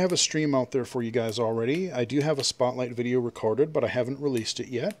believe I have a stream out there for you guys already. I do have a spotlight video recorded, but I haven't released it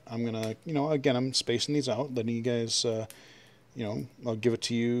yet. I'm going to, again, I'm spacing these out, letting you guys, I'll give it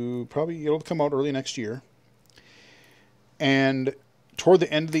to you, probably it'll come out early next year. And toward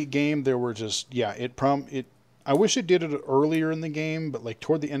the end of the game, there were just, I wish it did it earlier in the game, but like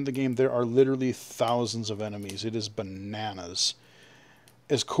toward the end of the game, there are literally thousands of enemies. It is bananas.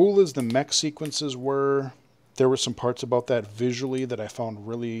 As cool as the mech sequences were, there were some parts about that visually that I found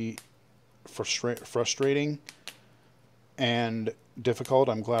really frustrating and difficult.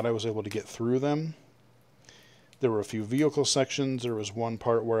 I'm glad I was able to get through them. There were a few vehicle sections. There was one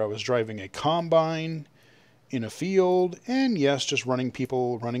part where I was driving a combine in a field, and yes, just running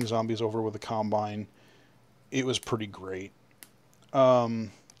zombies over with a combine. It was pretty great. But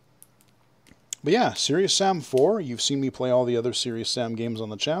yeah, Serious Sam 4, you've seen me play all the other Serious Sam games on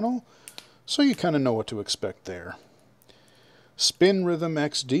the channel, so you kind of know what to expect there. Spin Rhythm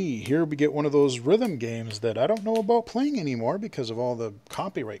XD. Here we get one of those rhythm games that I don't know about playing anymore because of all the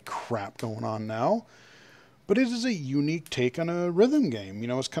copyright crap going on now. But it is a unique take on a rhythm game.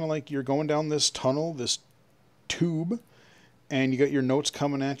 It's kind of like you're going down this tunnel, this tube, and you got your notes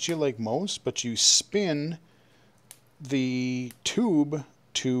coming at you like most, but you spin the tube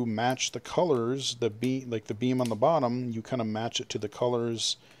to match the colors, the beam on the bottom. You kind of match it to the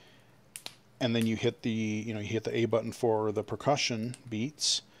colors, and then you hit the A button for the percussion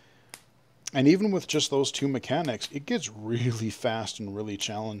beats. And even with just those two mechanics, it gets really fast and really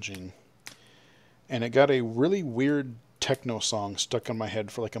challenging. And it got a really weird techno song stuck in my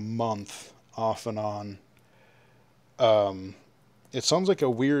head for like a month, off and on. It sounds like a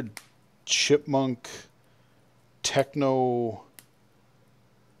weird chipmunk techno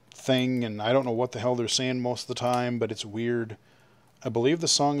thing, and I don't know what the hell they're saying most of the time, but it's weird. I believe the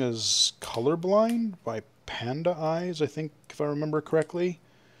song is Colorblind by Panda Eyes, I think, if I remember correctly.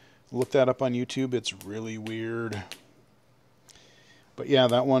 Look that up on YouTube. It's really weird. But yeah,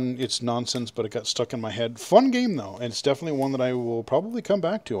 that one, it's nonsense, but it got stuck in my head. Fun game, though, and it's definitely one that I will probably come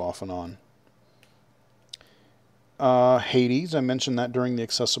back to off and on. Hades, I mentioned that during the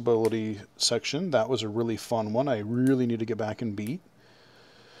accessibility section. That was a really fun one. I really need to get back and beat.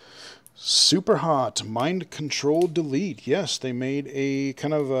 Super Hot, Mind Control Delete. Yes, they made a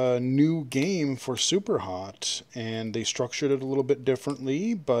kind of a new game for Super Hot, and they structured it a little bit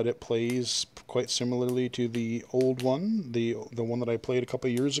differently, but it plays quite similarly to the old one, the one that I played a couple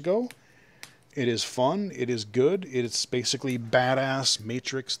years ago. It is fun. It is good. It's basically Badass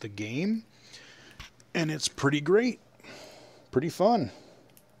Matrix the game, and it's pretty great. Pretty fun.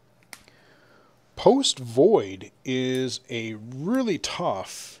 Post Void is a really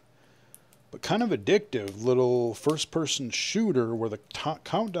tough but kind of addictive little first-person shooter where the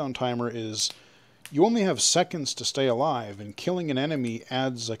countdown timer is, you only have seconds to stay alive, and killing an enemy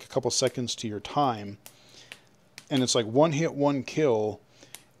adds like a couple seconds to your time. And it's like one hit, one kill,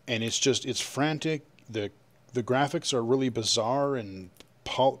 and it's frantic. The graphics are really bizarre and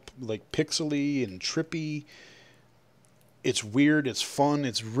like pixely and trippy. It's weird, it's fun,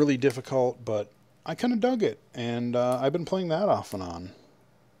 it's really difficult, but I kind of dug it, and I've been playing that off and on.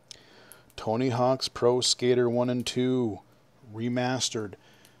 Tony Hawk's Pro Skater 1 and 2 remastered.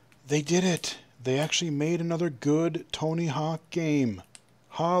 They did it. They actually made another good Tony Hawk game.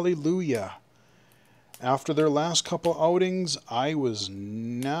 Hallelujah. After their last couple outings, I was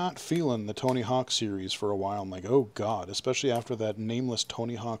not feeling the Tony Hawk series for a while. I'm like, oh God, especially after that nameless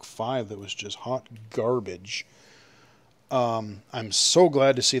Tony Hawk 5 that was just hot garbage. I'm so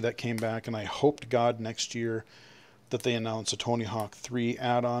glad to see that came back, and I hope to God next year that they announce a Tony Hawk 3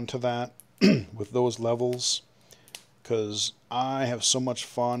 add-on to that with those levels, because I have so much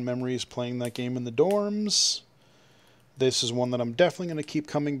fond memories playing that game in the dorms. This is one that I'm definitely going to keep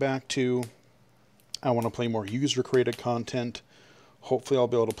coming back to. I want to play more user-created content. Hopefully I'll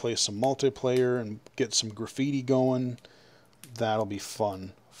be able to play some multiplayer and get some graffiti going. That'll be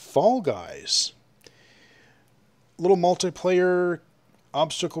fun. Fall Guys. Little multiplayer,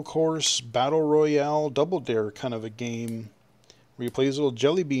 obstacle course, battle royale, double dare kind of a game where you play these little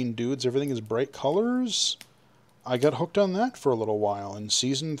jelly bean dudes. Everything is bright colors. I got hooked on that for a little while. And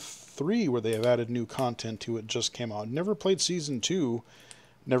Season 3, where they have added new content to it, just came out. Never played Season 2.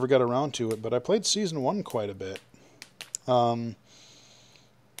 Never got around to it, but I played Season 1 quite a bit. You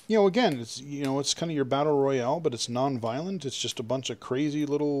know, again, it's kind of your battle royale, but it's non-violent. It's just a bunch of crazy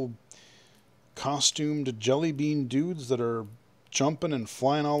little costumed jelly bean dudes that are jumping and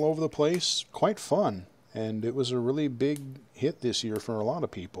flying all over the place. Quite fun, and it was a really big hit this year for a lot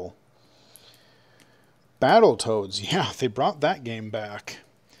of people. Battletoads, yeah, they brought that game back.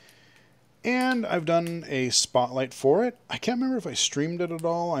 And I've done a spotlight for it. I can't remember if I streamed it at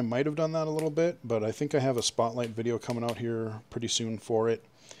all. I might have done that a little bit, but I think I have a spotlight video coming out here pretty soon for it.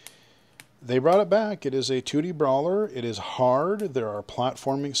 They brought it back. It is a 2D brawler. It is hard. There are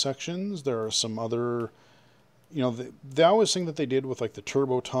platforming sections. There are some other, the always thing that they did with like the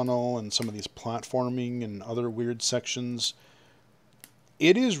turbo tunnel and some of these platforming and other weird sections.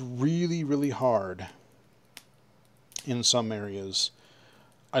 It is really, really hard in some areas.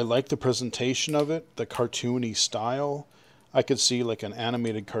 I like the presentation of it, the cartoony style. I could see like an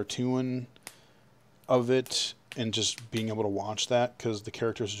animated cartoon of it and just being able to watch that because the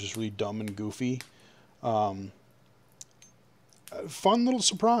characters are just really dumb and goofy. Fun little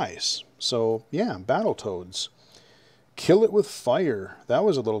surprise. So yeah, Battletoads. Kill It With Fire. That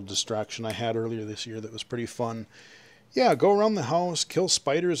was a little distraction I had earlier this year that was pretty fun. Yeah, go around the house, kill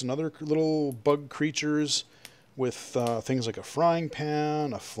spiders and other little bug creatures with things like a frying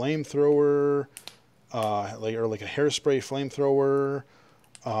pan, a flamethrower, or like a hairspray flamethrower.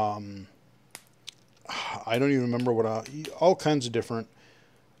 I don't even remember what all kinds of different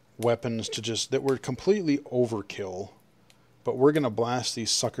weapons that were completely overkill. But we're gonna blast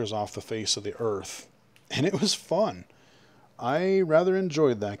these suckers off the face of the earth, and it was fun. I rather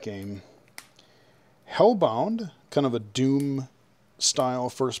enjoyed that game. Hellbound, kind of a Doom-style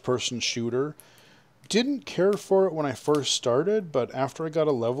first-person shooter. Didn't care for it when I first started, but after I got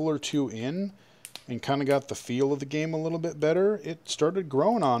a level or two in and kind of got the feel of the game a little bit better, it started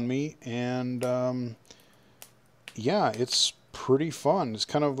growing on me, and yeah, it's pretty fun. It's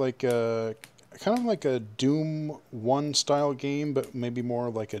kind of like a Doom 1 style game, but maybe more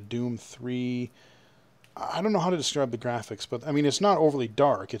like a Doom 3. I don't know how to describe the graphics, but I mean, it's not overly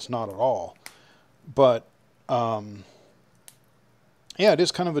dark. It's not at all. But yeah, it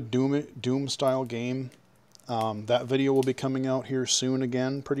is kind of a Doom style game. That video will be coming out here soon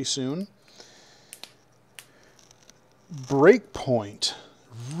again, pretty soon. Breakpoint.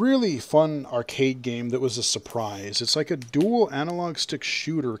 Really fun arcade game that was a surprise. It's like a dual analog stick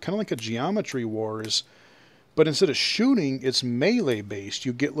shooter, kind of like a Geometry Wars, but instead of shooting, it's melee based.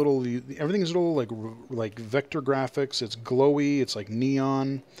 You get everything's little like vector graphics. It's glowy. It's like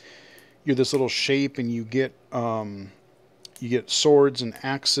neon. You're this little shape, and you get swords and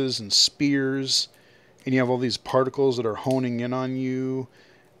axes and spears, and you have all these particles that are honing in on you,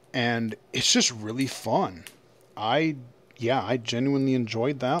 and it's just really fun. I genuinely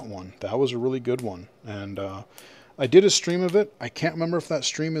enjoyed that one. That was a really good one, and I did a stream of it. I can't remember if that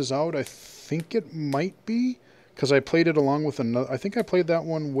stream is out. I think it might be, because I played it along with another. I think I played that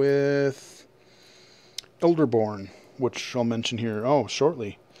one with Elderborn, which I'll mention here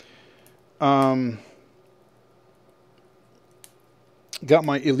shortly. Got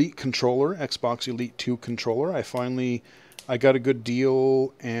my Elite controller, Xbox Elite 2 controller. I got a good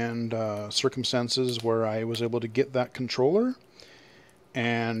deal and circumstances where I was able to get that controller.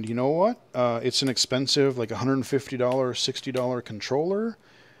 And you know what? It's an expensive, like $150, $60 controller.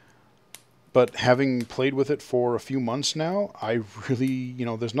 But having played with it for a few months now, I really,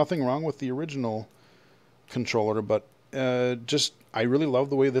 there's nothing wrong with the original controller, but I really love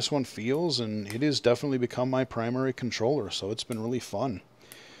the way this one feels, and it has definitely become my primary controller, so it's been really fun.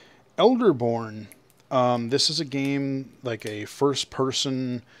 Elderborn. This is a game like a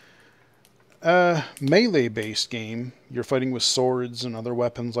first-person melee-based game. You're fighting with swords and other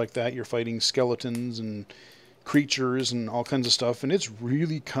weapons like that. You're fighting skeletons and creatures and all kinds of stuff, and it's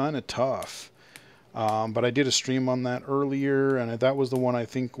really kind of tough. But I did a stream on that earlier, and that was the one I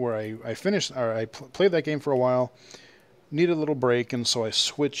think where I finished, or I played that game for a while, needed a little break, and so I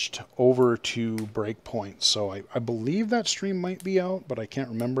switched over to Breakpoint. So I believe that stream might be out, but I can't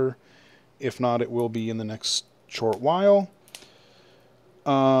remember. If not, it will be in the next short while.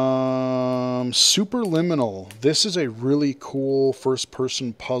 Superliminal. This is a really cool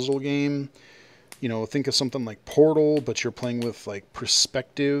first-person puzzle game. You know, think of something like Portal, but you're playing with like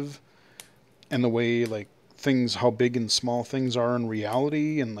perspective and the way like things, how big and small things are in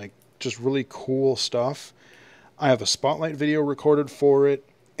reality, and like just really cool stuff. I have a spotlight video recorded for it,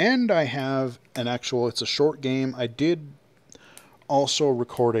 and I have an actual, it's a short game. I did also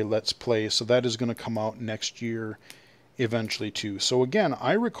record a Let's Play, so that is going to come out next year eventually too. So again,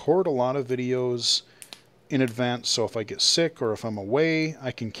 I record a lot of videos in advance, so if I get sick or if I'm away,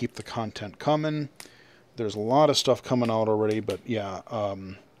 I can keep the content coming. There's a lot of stuff coming out already, but yeah,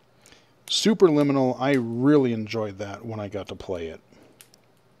 Superliminal, I really enjoyed that when I got to play it.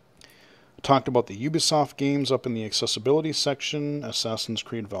 Talked about the Ubisoft games up in the accessibility section: Assassin's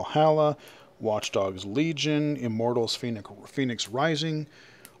Creed Valhalla, Watch Dogs Legion, Immortals Phoenix Rising.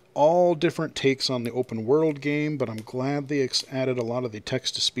 All different takes on the open world game, but I'm glad they added a lot of the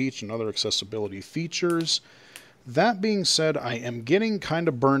text-to-speech and other accessibility features. That being said, I am getting kind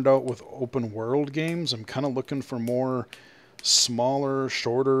of burned out with open world games. I'm kind of looking for more smaller,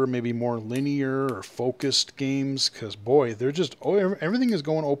 shorter, maybe more linear or focused games, because boy, they're just, everything is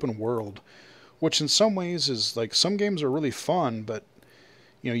going open world, which in some ways is like, some games are really fun, but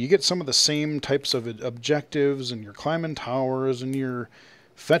you know, you get some of the same types of objectives, and you're climbing towers, and you're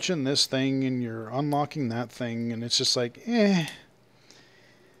fetching this thing, and you're unlocking that thing, and it's just like, I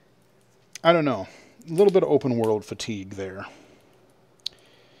don't know, a little bit of open world fatigue there.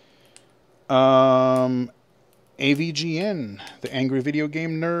 AVGN, the Angry Video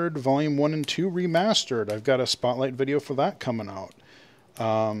Game Nerd, Volume 1 and 2 Remastered. I've got a spotlight video for that coming out.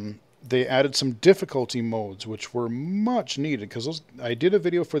 They added some difficulty modes, which were much needed, because I did a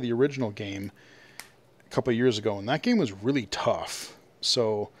video for the original game a couple of years ago, and that game was really tough.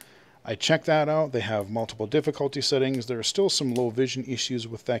 So I checked that out. They have multiple difficulty settings. There are still some low vision issues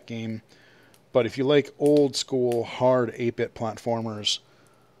with that game, but if you like old school, hard 8-bit platformers,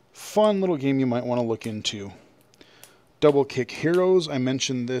 fun little game you might want to look into. Double Kick Heroes, I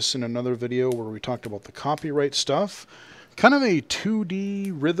mentioned this in another video where we talked about the copyright stuff. Kind of a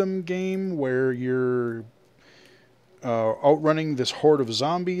 2D rhythm game where you're outrunning this horde of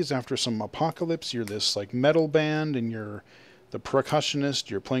zombies after some apocalypse. You're this like metal band, and you're the percussionist.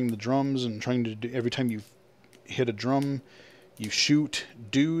 You're playing the drums and trying to do, every time you hit a drum, you shoot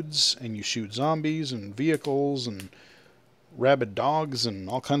dudes, and you shoot zombies and vehicles and rabid dogs and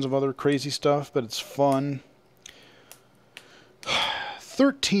all kinds of other crazy stuff, but it's fun.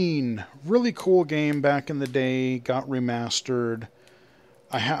 13, really cool game back in the day, got remastered.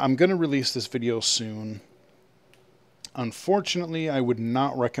 I'm going to release this video soon. Unfortunately, I would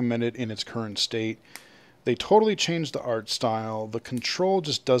not recommend it in its current state. They totally changed the art style. The control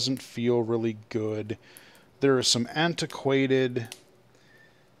just doesn't feel really good. There are some antiquated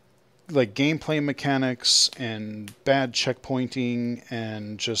like gameplay mechanics and bad checkpointing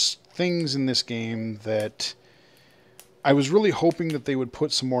and just things in this game that I was really hoping that they would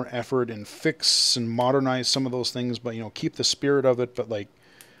put some more effort and fix and modernize some of those things, but, you know, keep the spirit of it, but, like,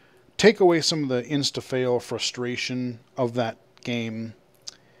 take away some of the insta-fail frustration of that game.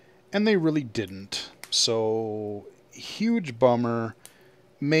 And they really didn't. So, huge bummer.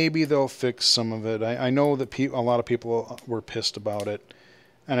 Maybe they'll fix some of it. I know that a lot of people were pissed about it.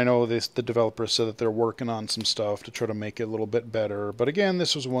 And I know the developer said that they're working on some stuff to try to make it a little bit better. But again,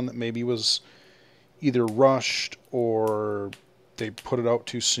 this was one that maybe was either rushed, or they put it out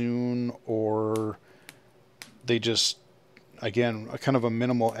too soon, or they just, again, a kind of a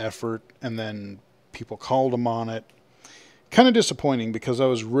minimal effort, and then people called them on it. Kind of disappointing, because I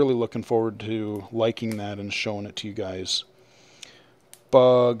was really looking forward to liking that and showing it to you guys.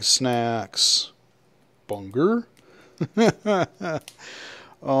 Bugsnax. Bunger?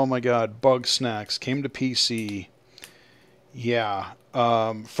 Oh my god, Bugsnax came to PC. Yeah,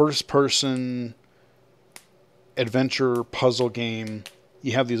 first person adventure puzzle game.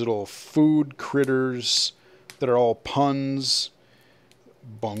 You have these little food critters that are all puns.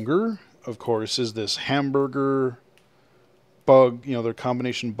 Bunger, of course, is this hamburger their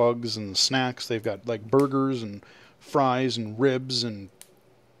combination bugs and snacks. They've got like burgers and fries and ribs and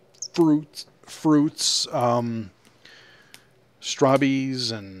fruits,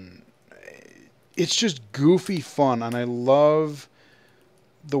 strawberries, and it's just goofy fun. And I love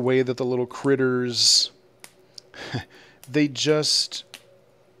the way that the little critters, they just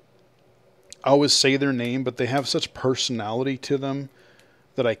always say their name, but they have such personality to them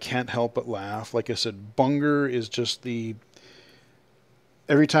that I can't help but laugh. Like I said, Bunger is just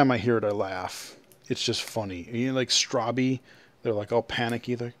every time I hear it, I laugh. It's just funny. You know, like Strawby, they're like all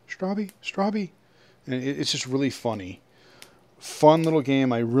panicky. They're like, Strawby. And it's just really funny. Fun little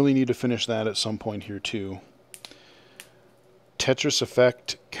game. I really need to finish that at some point here too. Tetris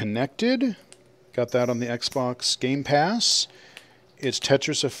Effect Connected. Got that on the Xbox Game Pass. It's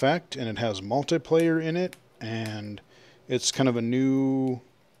Tetris Effect, and it has multiplayer in it, and it's kind of a new...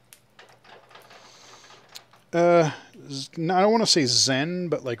 I don't want to say zen,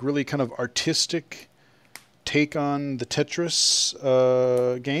 but like really kind of artistic take on the Tetris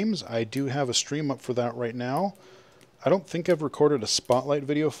games. I do have a stream up for that right now. I don't think I've recorded a spotlight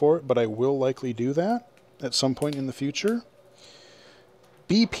video for it, but I will likely do that at some point in the future.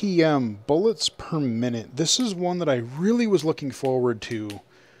 BPM, bullets per minute. This is one that I really was looking forward to,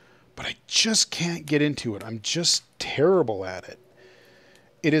 but I just can't get into it. I'm just terrible at it.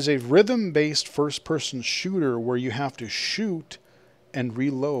 It is a rhythm-based first-person shooter where you have to shoot and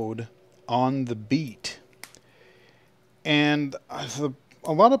reload on the beat. And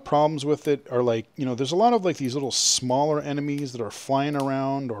a lot of problems with it are like, you know, there's a lot of like these little smaller enemies that are flying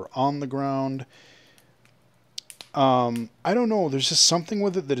around or on the ground. I don't know. There's just something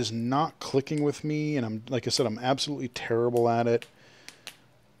with it that is not clicking with me, and like I said, I'm absolutely terrible at it.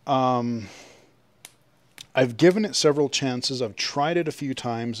 I've given it several chances. I've tried it a few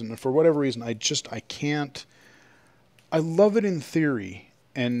times, and for whatever reason, I can't. I love it in theory,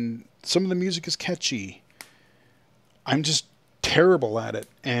 and some of the music is catchy. I'm just terrible at it,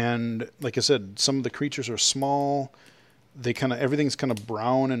 and like I said, some of the creatures are small. They everything's kind of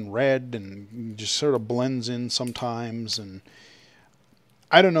brown and red and just sort of blends in sometimes, and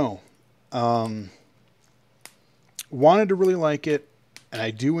I don't know. Wanted to really like it, and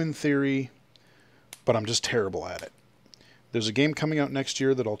I do in theory, but I'm just terrible at it. There's a game coming out next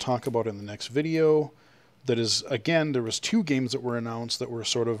year that I'll talk about in the next video. That is, again, there was 2 games that were announced that were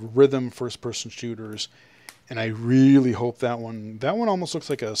sort of rhythm first-person shooters, and I really hope that one almost looks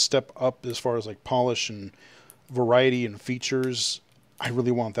like a step up as far as like polish and variety and features. I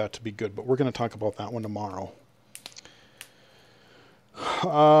really want that to be good, but we're going to talk about that one tomorrow.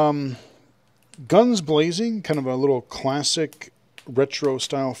 Guns Blazing, kind of a little classic retro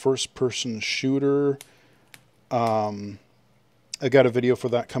style first-person shooter. I got a video for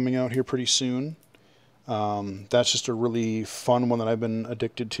that coming out here pretty soon. That's just a really fun one that I've been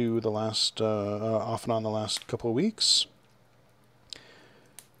addicted to the last, off and on the last couple of weeks.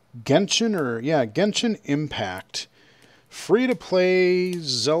 Genshin Impact. Free-to-play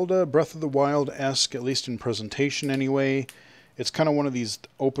Zelda Breath of the Wild-esque, at least in presentation anyway. It's kind of one of these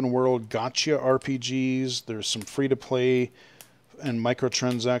open-world gacha RPGs. There's some free-to-play and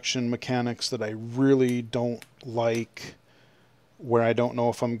microtransaction mechanics that I really don't like, where I don't know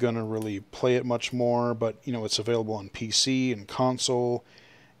if I'm going to really play it much more, but, you know, it's available on PC and console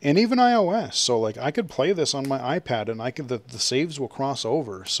and even iOS. So, like, I could play this on my iPad, and the saves will cross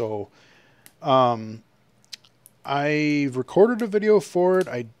over. So, I recorded a video for it.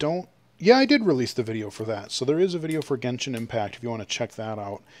 I did release the video for that. So there is a video for Genshin Impact if you want to check that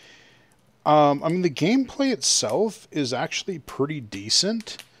out. I mean, the gameplay itself is actually pretty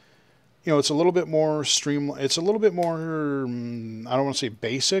decent. You know, it's a little bit more streamlined. It's a little bit more, I don't want to say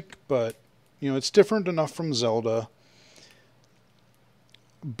basic, but, you know, it's different enough from Zelda.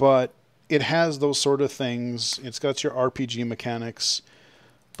 But it has those sort of things. It's got your RPG mechanics,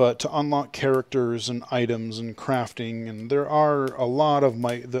 but to unlock characters and items and crafting, and there are a lot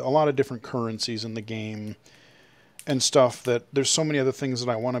of different currencies in the game and stuff, that there's so many other things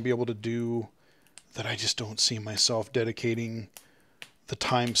that I want to be able to do that I just don't see myself dedicating the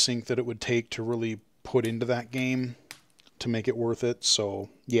time sink that it would take to really put into that game to make it worth it. So,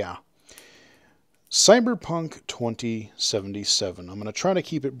 yeah. Cyberpunk 2077. I'm going to try to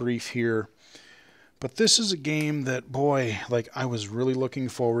keep it brief here, but this is a game that, boy, like, I was really looking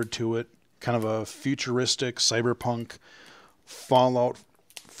forward to it. Kind of a futuristic cyberpunk Fallout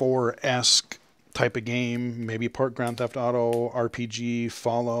 4-esque type of game, maybe part Grand Theft Auto, RPG,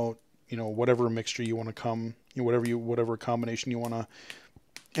 Fallout, you know, whatever mixture you want to whatever combination you want to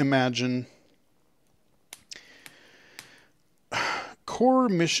imagine. core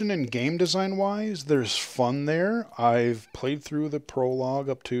mission and game design wise, there's fun there. I've played through the prologue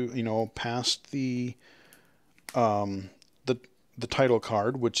up to, you know, past the the title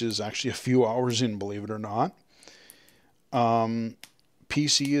card, which is actually a few hours in, believe it or not.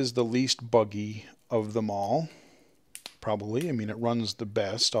 PC is the least buggy of them all, probably. I mean, it runs the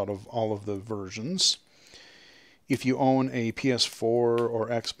best out of all of the versions. If you own a PS4 or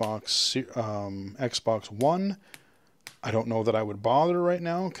Xbox One, I don't know that I would bother right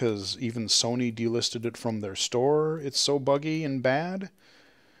now, because even Sony delisted it from their store. It's so buggy and bad.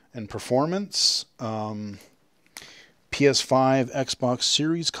 And performance. PS5, Xbox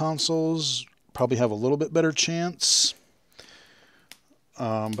Series consoles probably have a little bit better chance.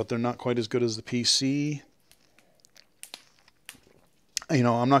 But they're not quite as good as the PC. You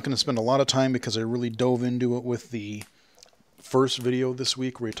know, I'm not going to spend a lot of time because I really dove into it with the first video this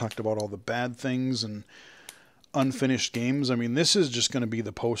week where we talked about all the bad things and unfinished games. I mean, this is just going to be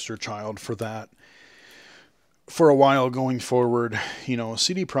the poster child for that for a while going forward. You know,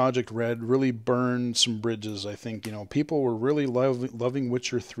 CD Projekt Red really burned some bridges, I think. You know, people were really loving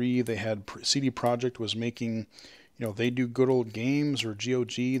Witcher 3. They had CD Projekt was making, you know, they do good old games, or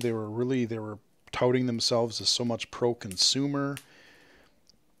GOG. They were touting themselves as so much pro-consumer.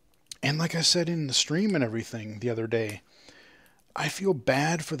 And like I said in the stream and everything the other day, I feel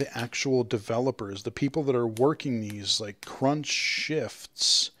bad for the actual developers, the people that are working these like crunch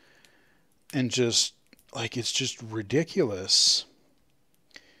shifts, and just like, it's just ridiculous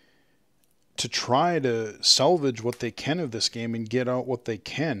to try to salvage what they can of this game and get out what they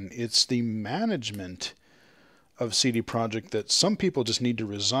can. It's the management of CD Projekt that some people just need to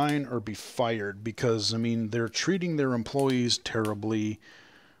resign or be fired, because I mean, they're treating their employees terribly,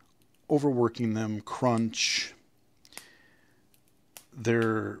 overworking them, crunch.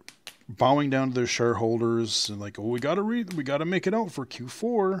 They're bowing down to their shareholders and like, oh, we got to make it out for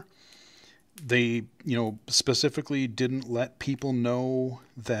Q4. They, you know, specifically didn't let people know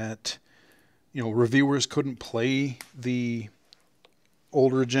that, you know, reviewers couldn't play the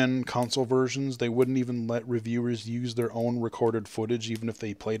older gen console versions. They wouldn't even let reviewers use their own recorded footage, even if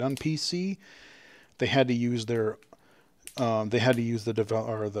they played on PC. They had to use their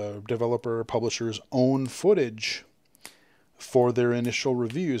the developer publisher's own footage for their initial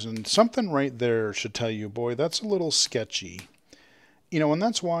reviews. And something right there should tell you, boy, that's a little sketchy. You know, and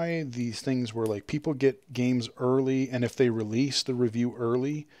that's why these things where like people get games early, and if they release the review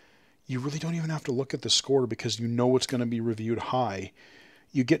early, you really don't even have to look at the score because you know it's going to be reviewed high.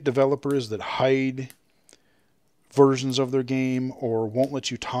 You get developers that hide versions of their game, or won't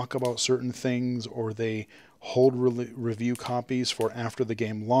let you talk about certain things, or they hold review copies for after the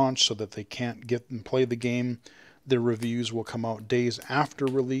game launch so that they can't get and play the game. Their reviews will come out days after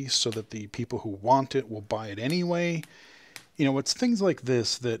release so that the people who want it will buy it anyway. You know, it's things like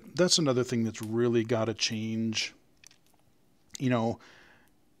this that's another thing that's really got to change. You know,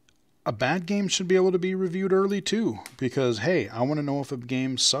 a bad game should be able to be reviewed early too, because hey, I want to know if a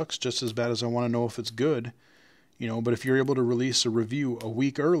game sucks just as bad as I want to know if it's good. You know, but if you're able to release a review a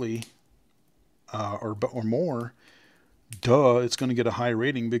week early, or more, duh, it's going to get a high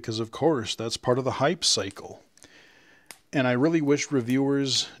rating, because of course that's part of the hype cycle. And I really wish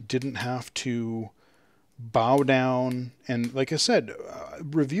reviewers didn't have to bow down. And like I said,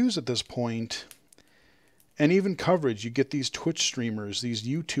 reviews at this point, and even coverage, you get these Twitch streamers, these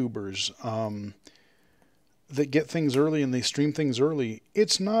YouTubers that get things early and they stream things early.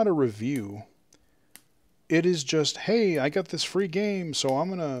 It's not a review. It is just, hey, I got this free game, so I'm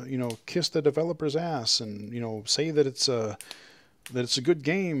going to, you know, kiss the developer's ass and, you know, say that it's a good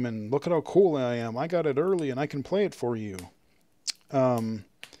game and look at how cool I am. I got it early and I can play it for you.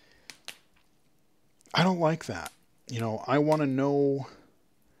 I don't like that. You know, I want to know,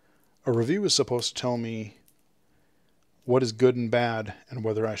 a review is supposed to tell me what is good and bad and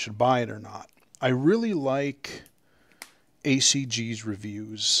whether I should buy it or not. I really like ACG's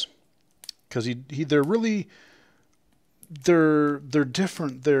reviews, because they're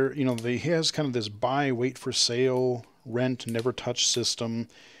different. They're, you know, he has kind of this buy, wait for sale, rent, never touch system.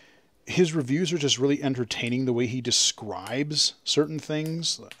 His reviews are just really entertaining, the way he describes certain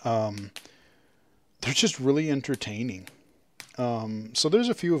things. They're just really entertaining. So there's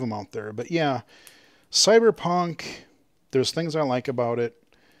a few of them out there, but yeah, Cyberpunk, there's things I like about it.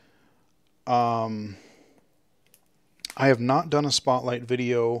 I have not done a spotlight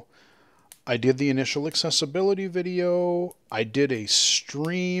video. I did the initial accessibility video. I did a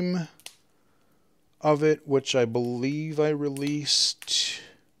stream of it, which I believe I released.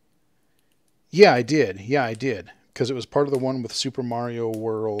 Yeah, I did. Yeah, I did. Because it was part of the one with Super Mario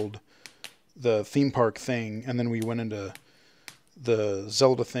World, the theme park thing. And then we went into the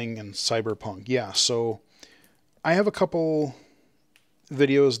Zelda thing and Cyberpunk. Yeah, so I have a couple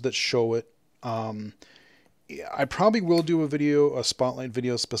videos that show it. I probably will do a spotlight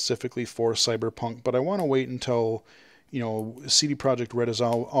video specifically for Cyberpunk, but I want to wait until, CD Projekt Red has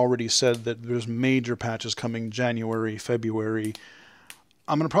already said that there's major patches coming January, February.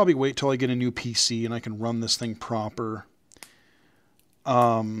 I'm going to probably wait till I get a new PC and I can run this thing proper.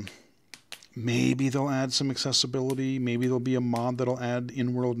 Maybe they'll add some accessibility. Maybe there'll be a mod that'll add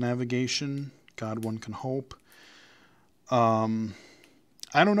in-world navigation. God, one can hope. I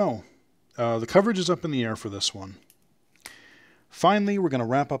don't know. The coverage is up in the air for this one. Finally, we're going to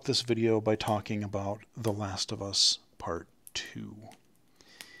wrap up this video by talking about The Last of Us Part 2.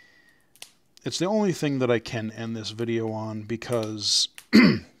 It's the only thing that I can end this video on because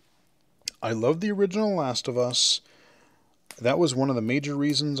I love the original Last of Us. That was one of the major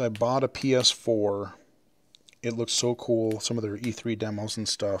reasons I bought a PS4. It looked so cool, some of their E3 demos and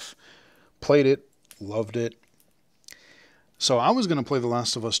stuff. Played it, loved it. So I was going to play The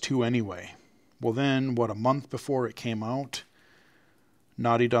Last of Us 2 anyway. Well then, a month before it came out,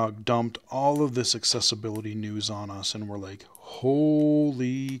 Naughty Dog dumped all of this accessibility news on us, and we're like,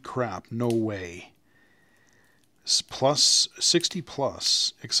 holy crap, no way. 60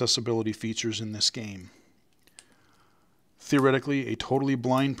 plus accessibility features in this game. Theoretically, a totally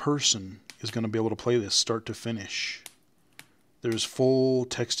blind person is going to be able to play this start to finish. There's full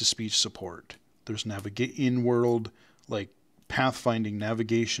text-to-speech support. There's in-world, pathfinding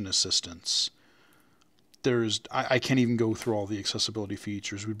navigation assistance. I can't even go through all the accessibility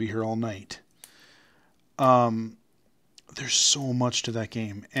features. We'd be here all night. There's so much to that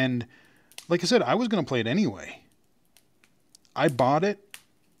game. And like I said, I was going to play it anyway. I bought it.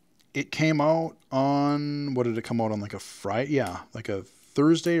 It came out on, what did it come out on, like a Friday? Yeah, like a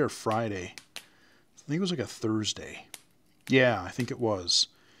Thursday or Friday. I think it was like a Thursday. Yeah, I think it was.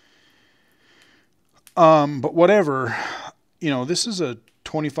 But whatever, this is a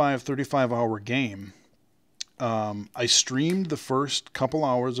 25, 35 hour game. I streamed the first couple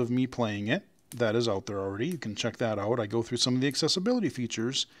hours of me playing it. That is out there already. You can check that out. I go through some of the accessibility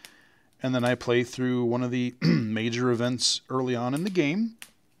features, and then I play through one of the major events early on in the game.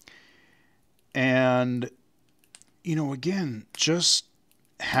 And, again, just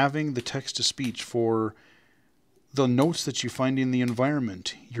having the text-to-speech for the notes that you find in the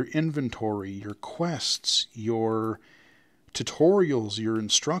environment, your inventory, your quests, your tutorials, your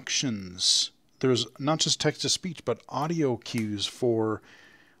instructions. There's not just text-to-speech, but audio cues for,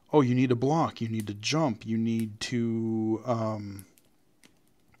 you need to block, you need to jump, you need to,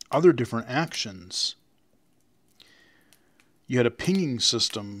 other different actions. You had a pinging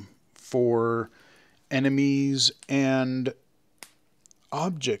system for enemies and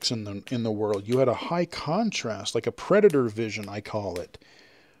objects in the world. You had a high contrast, like a predator vision, I call it,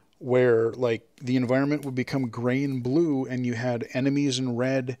 where the environment would become gray and blue, and you had enemies in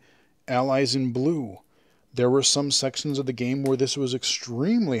red, allies in blue. There were some sections of the game where this was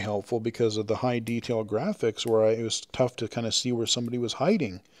extremely helpful because of the high detail graphics, where it was tough to kind of see where somebody was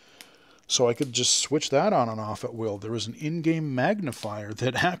hiding. So I could just switch that on and off at will. There was an in-game magnifier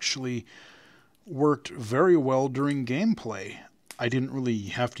that actually worked very well during gameplay. I didn't really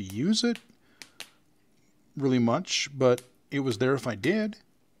have to use it really much, but it was there if I did.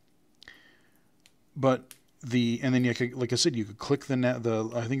 And then you could, like I said, you could click I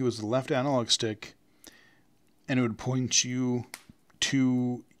think it was the left analog stick, and it would point you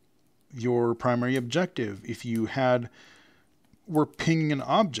to your primary objective. If you were pinging an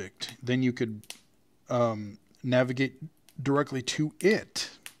object, then you could navigate directly to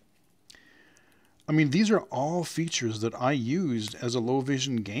it. I mean, these are all features that I used as a low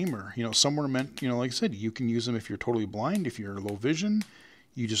vision gamer. Some were meant, like I said, you can use them if you're totally blind, if you're low vision,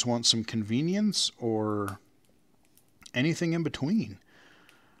 you just want some convenience, or anything in between.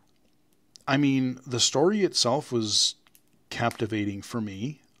 I mean, the story itself was captivating for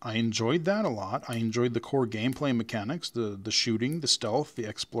me. I enjoyed that a lot. I enjoyed the core gameplay mechanics, the shooting, the stealth, the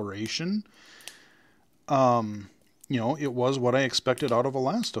exploration. It was what I expected out of a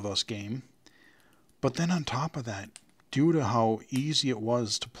Last of Us game. But then on top of that, due to how easy it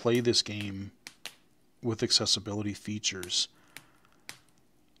was to play this game with accessibility features,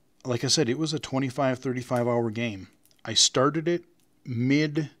 like I said, it was a 25, 35 hour game. I started it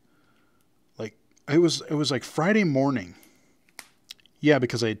it was like Friday morning. Yeah,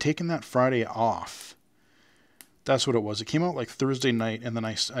 because I had taken that Friday off. That's what it was. It came out like Thursday night, and then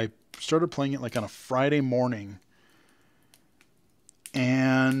I started playing it on a Friday morning.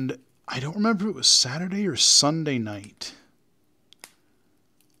 And I don't remember if it was Saturday or Sunday night.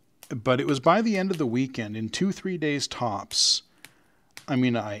 But it was by the end of the weekend, in 2-3 days tops, I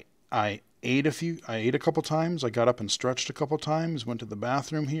mean, I ate a couple times. I got up and stretched a couple times, went to the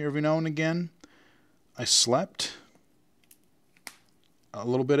bathroom here every now and again. I slept a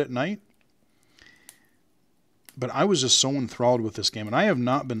little bit at night. But I was just so enthralled with this game, and I have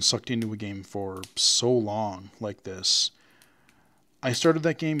not been sucked into a game for so long like this. I started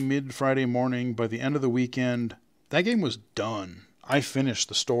that game mid-Friday morning. By the end of the weekend, that game was done. I finished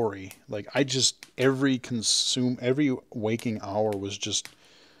the story. Like, I just, every waking hour was just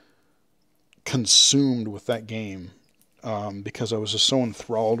consumed with that game, because I was just so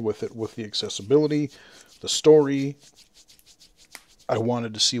enthralled with it, with the accessibility, the story. I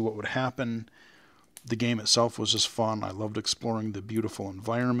wanted to see what would happen. The game itself was just fun. I loved exploring the beautiful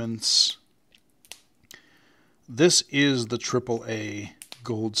environments. This is the AAA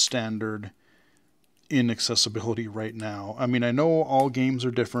gold standard in accessibility right now. I mean, I know all games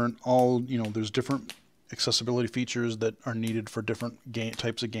are different. There's different accessibility features that are needed for different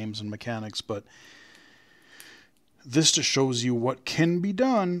types of games and mechanics, but this just shows you what can be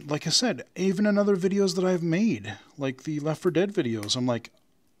done. Like I said, even in other videos that I've made, like the Left 4 Dead videos, I'm like,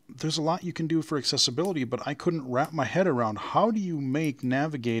 there's a lot you can do for accessibility, but I couldn't wrap my head around how do you make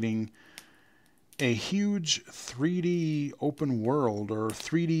navigating a huge 3D open world or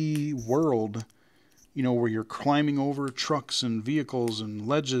 3D world, where you're climbing over trucks and vehicles and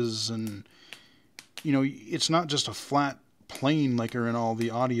ledges, and it's not just a flat plane like are in all the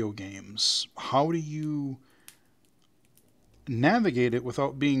audio games. How do you navigate it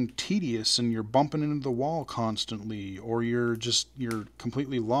without being tedious and you're bumping into the wall constantly, or you're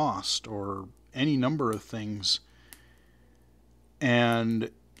completely lost, or any number of things?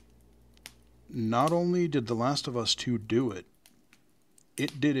 And not only did The Last of Us 2 do it,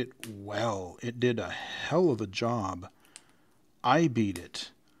 it did it well. It did a hell of a job. I beat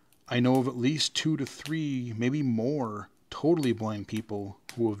it. I know of at least 2 to 3, maybe more, totally blind people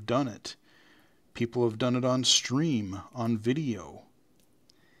who have done it. People have done it on stream, on video.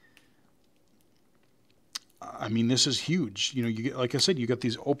 I mean, this is huge. You get, like I said, you got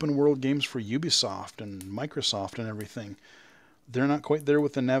these open world games for Ubisoft and Microsoft and everything. They're not quite there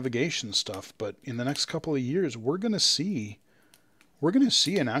with the navigation stuff, but in the next couple of years, we're going to see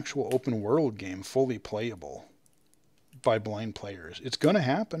an actual open world game fully playable by blind players. It's going to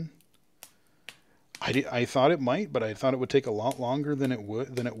happen. I thought it might, but I thought it would take a lot longer than it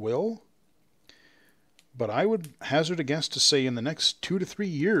will. But I would hazard a guess to say in the next 2 to 3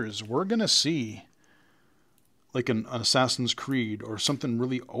 years, we're going to see like an Assassin's Creed or something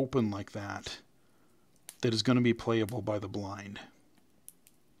really open like that is going to be playable by the blind.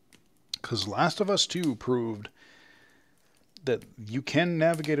 Because Last of Us 2 proved that you can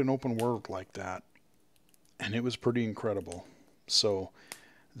navigate an open world like that. And it was pretty incredible. So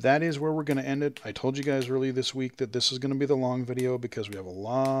that is where we're going to end it. I told you guys early this week that this is going to be the long video because we have a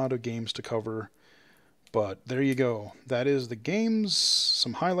lot of games to cover. But there you go. That is the games,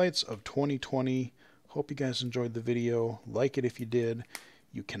 some highlights of 2020. Hope you guys enjoyed the video. Like it if you did.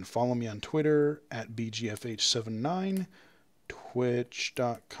 You can follow me on Twitter at BGFH79,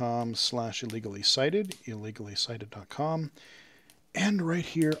 twitch.com/illegally-cited, illegally-cited.com, and right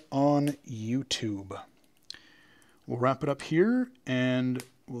here on YouTube. We'll wrap it up here, and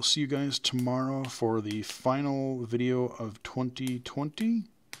we'll see you guys tomorrow for the final video of 2020.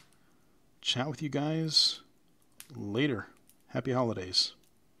 Chat with you guys later. Happy holidays.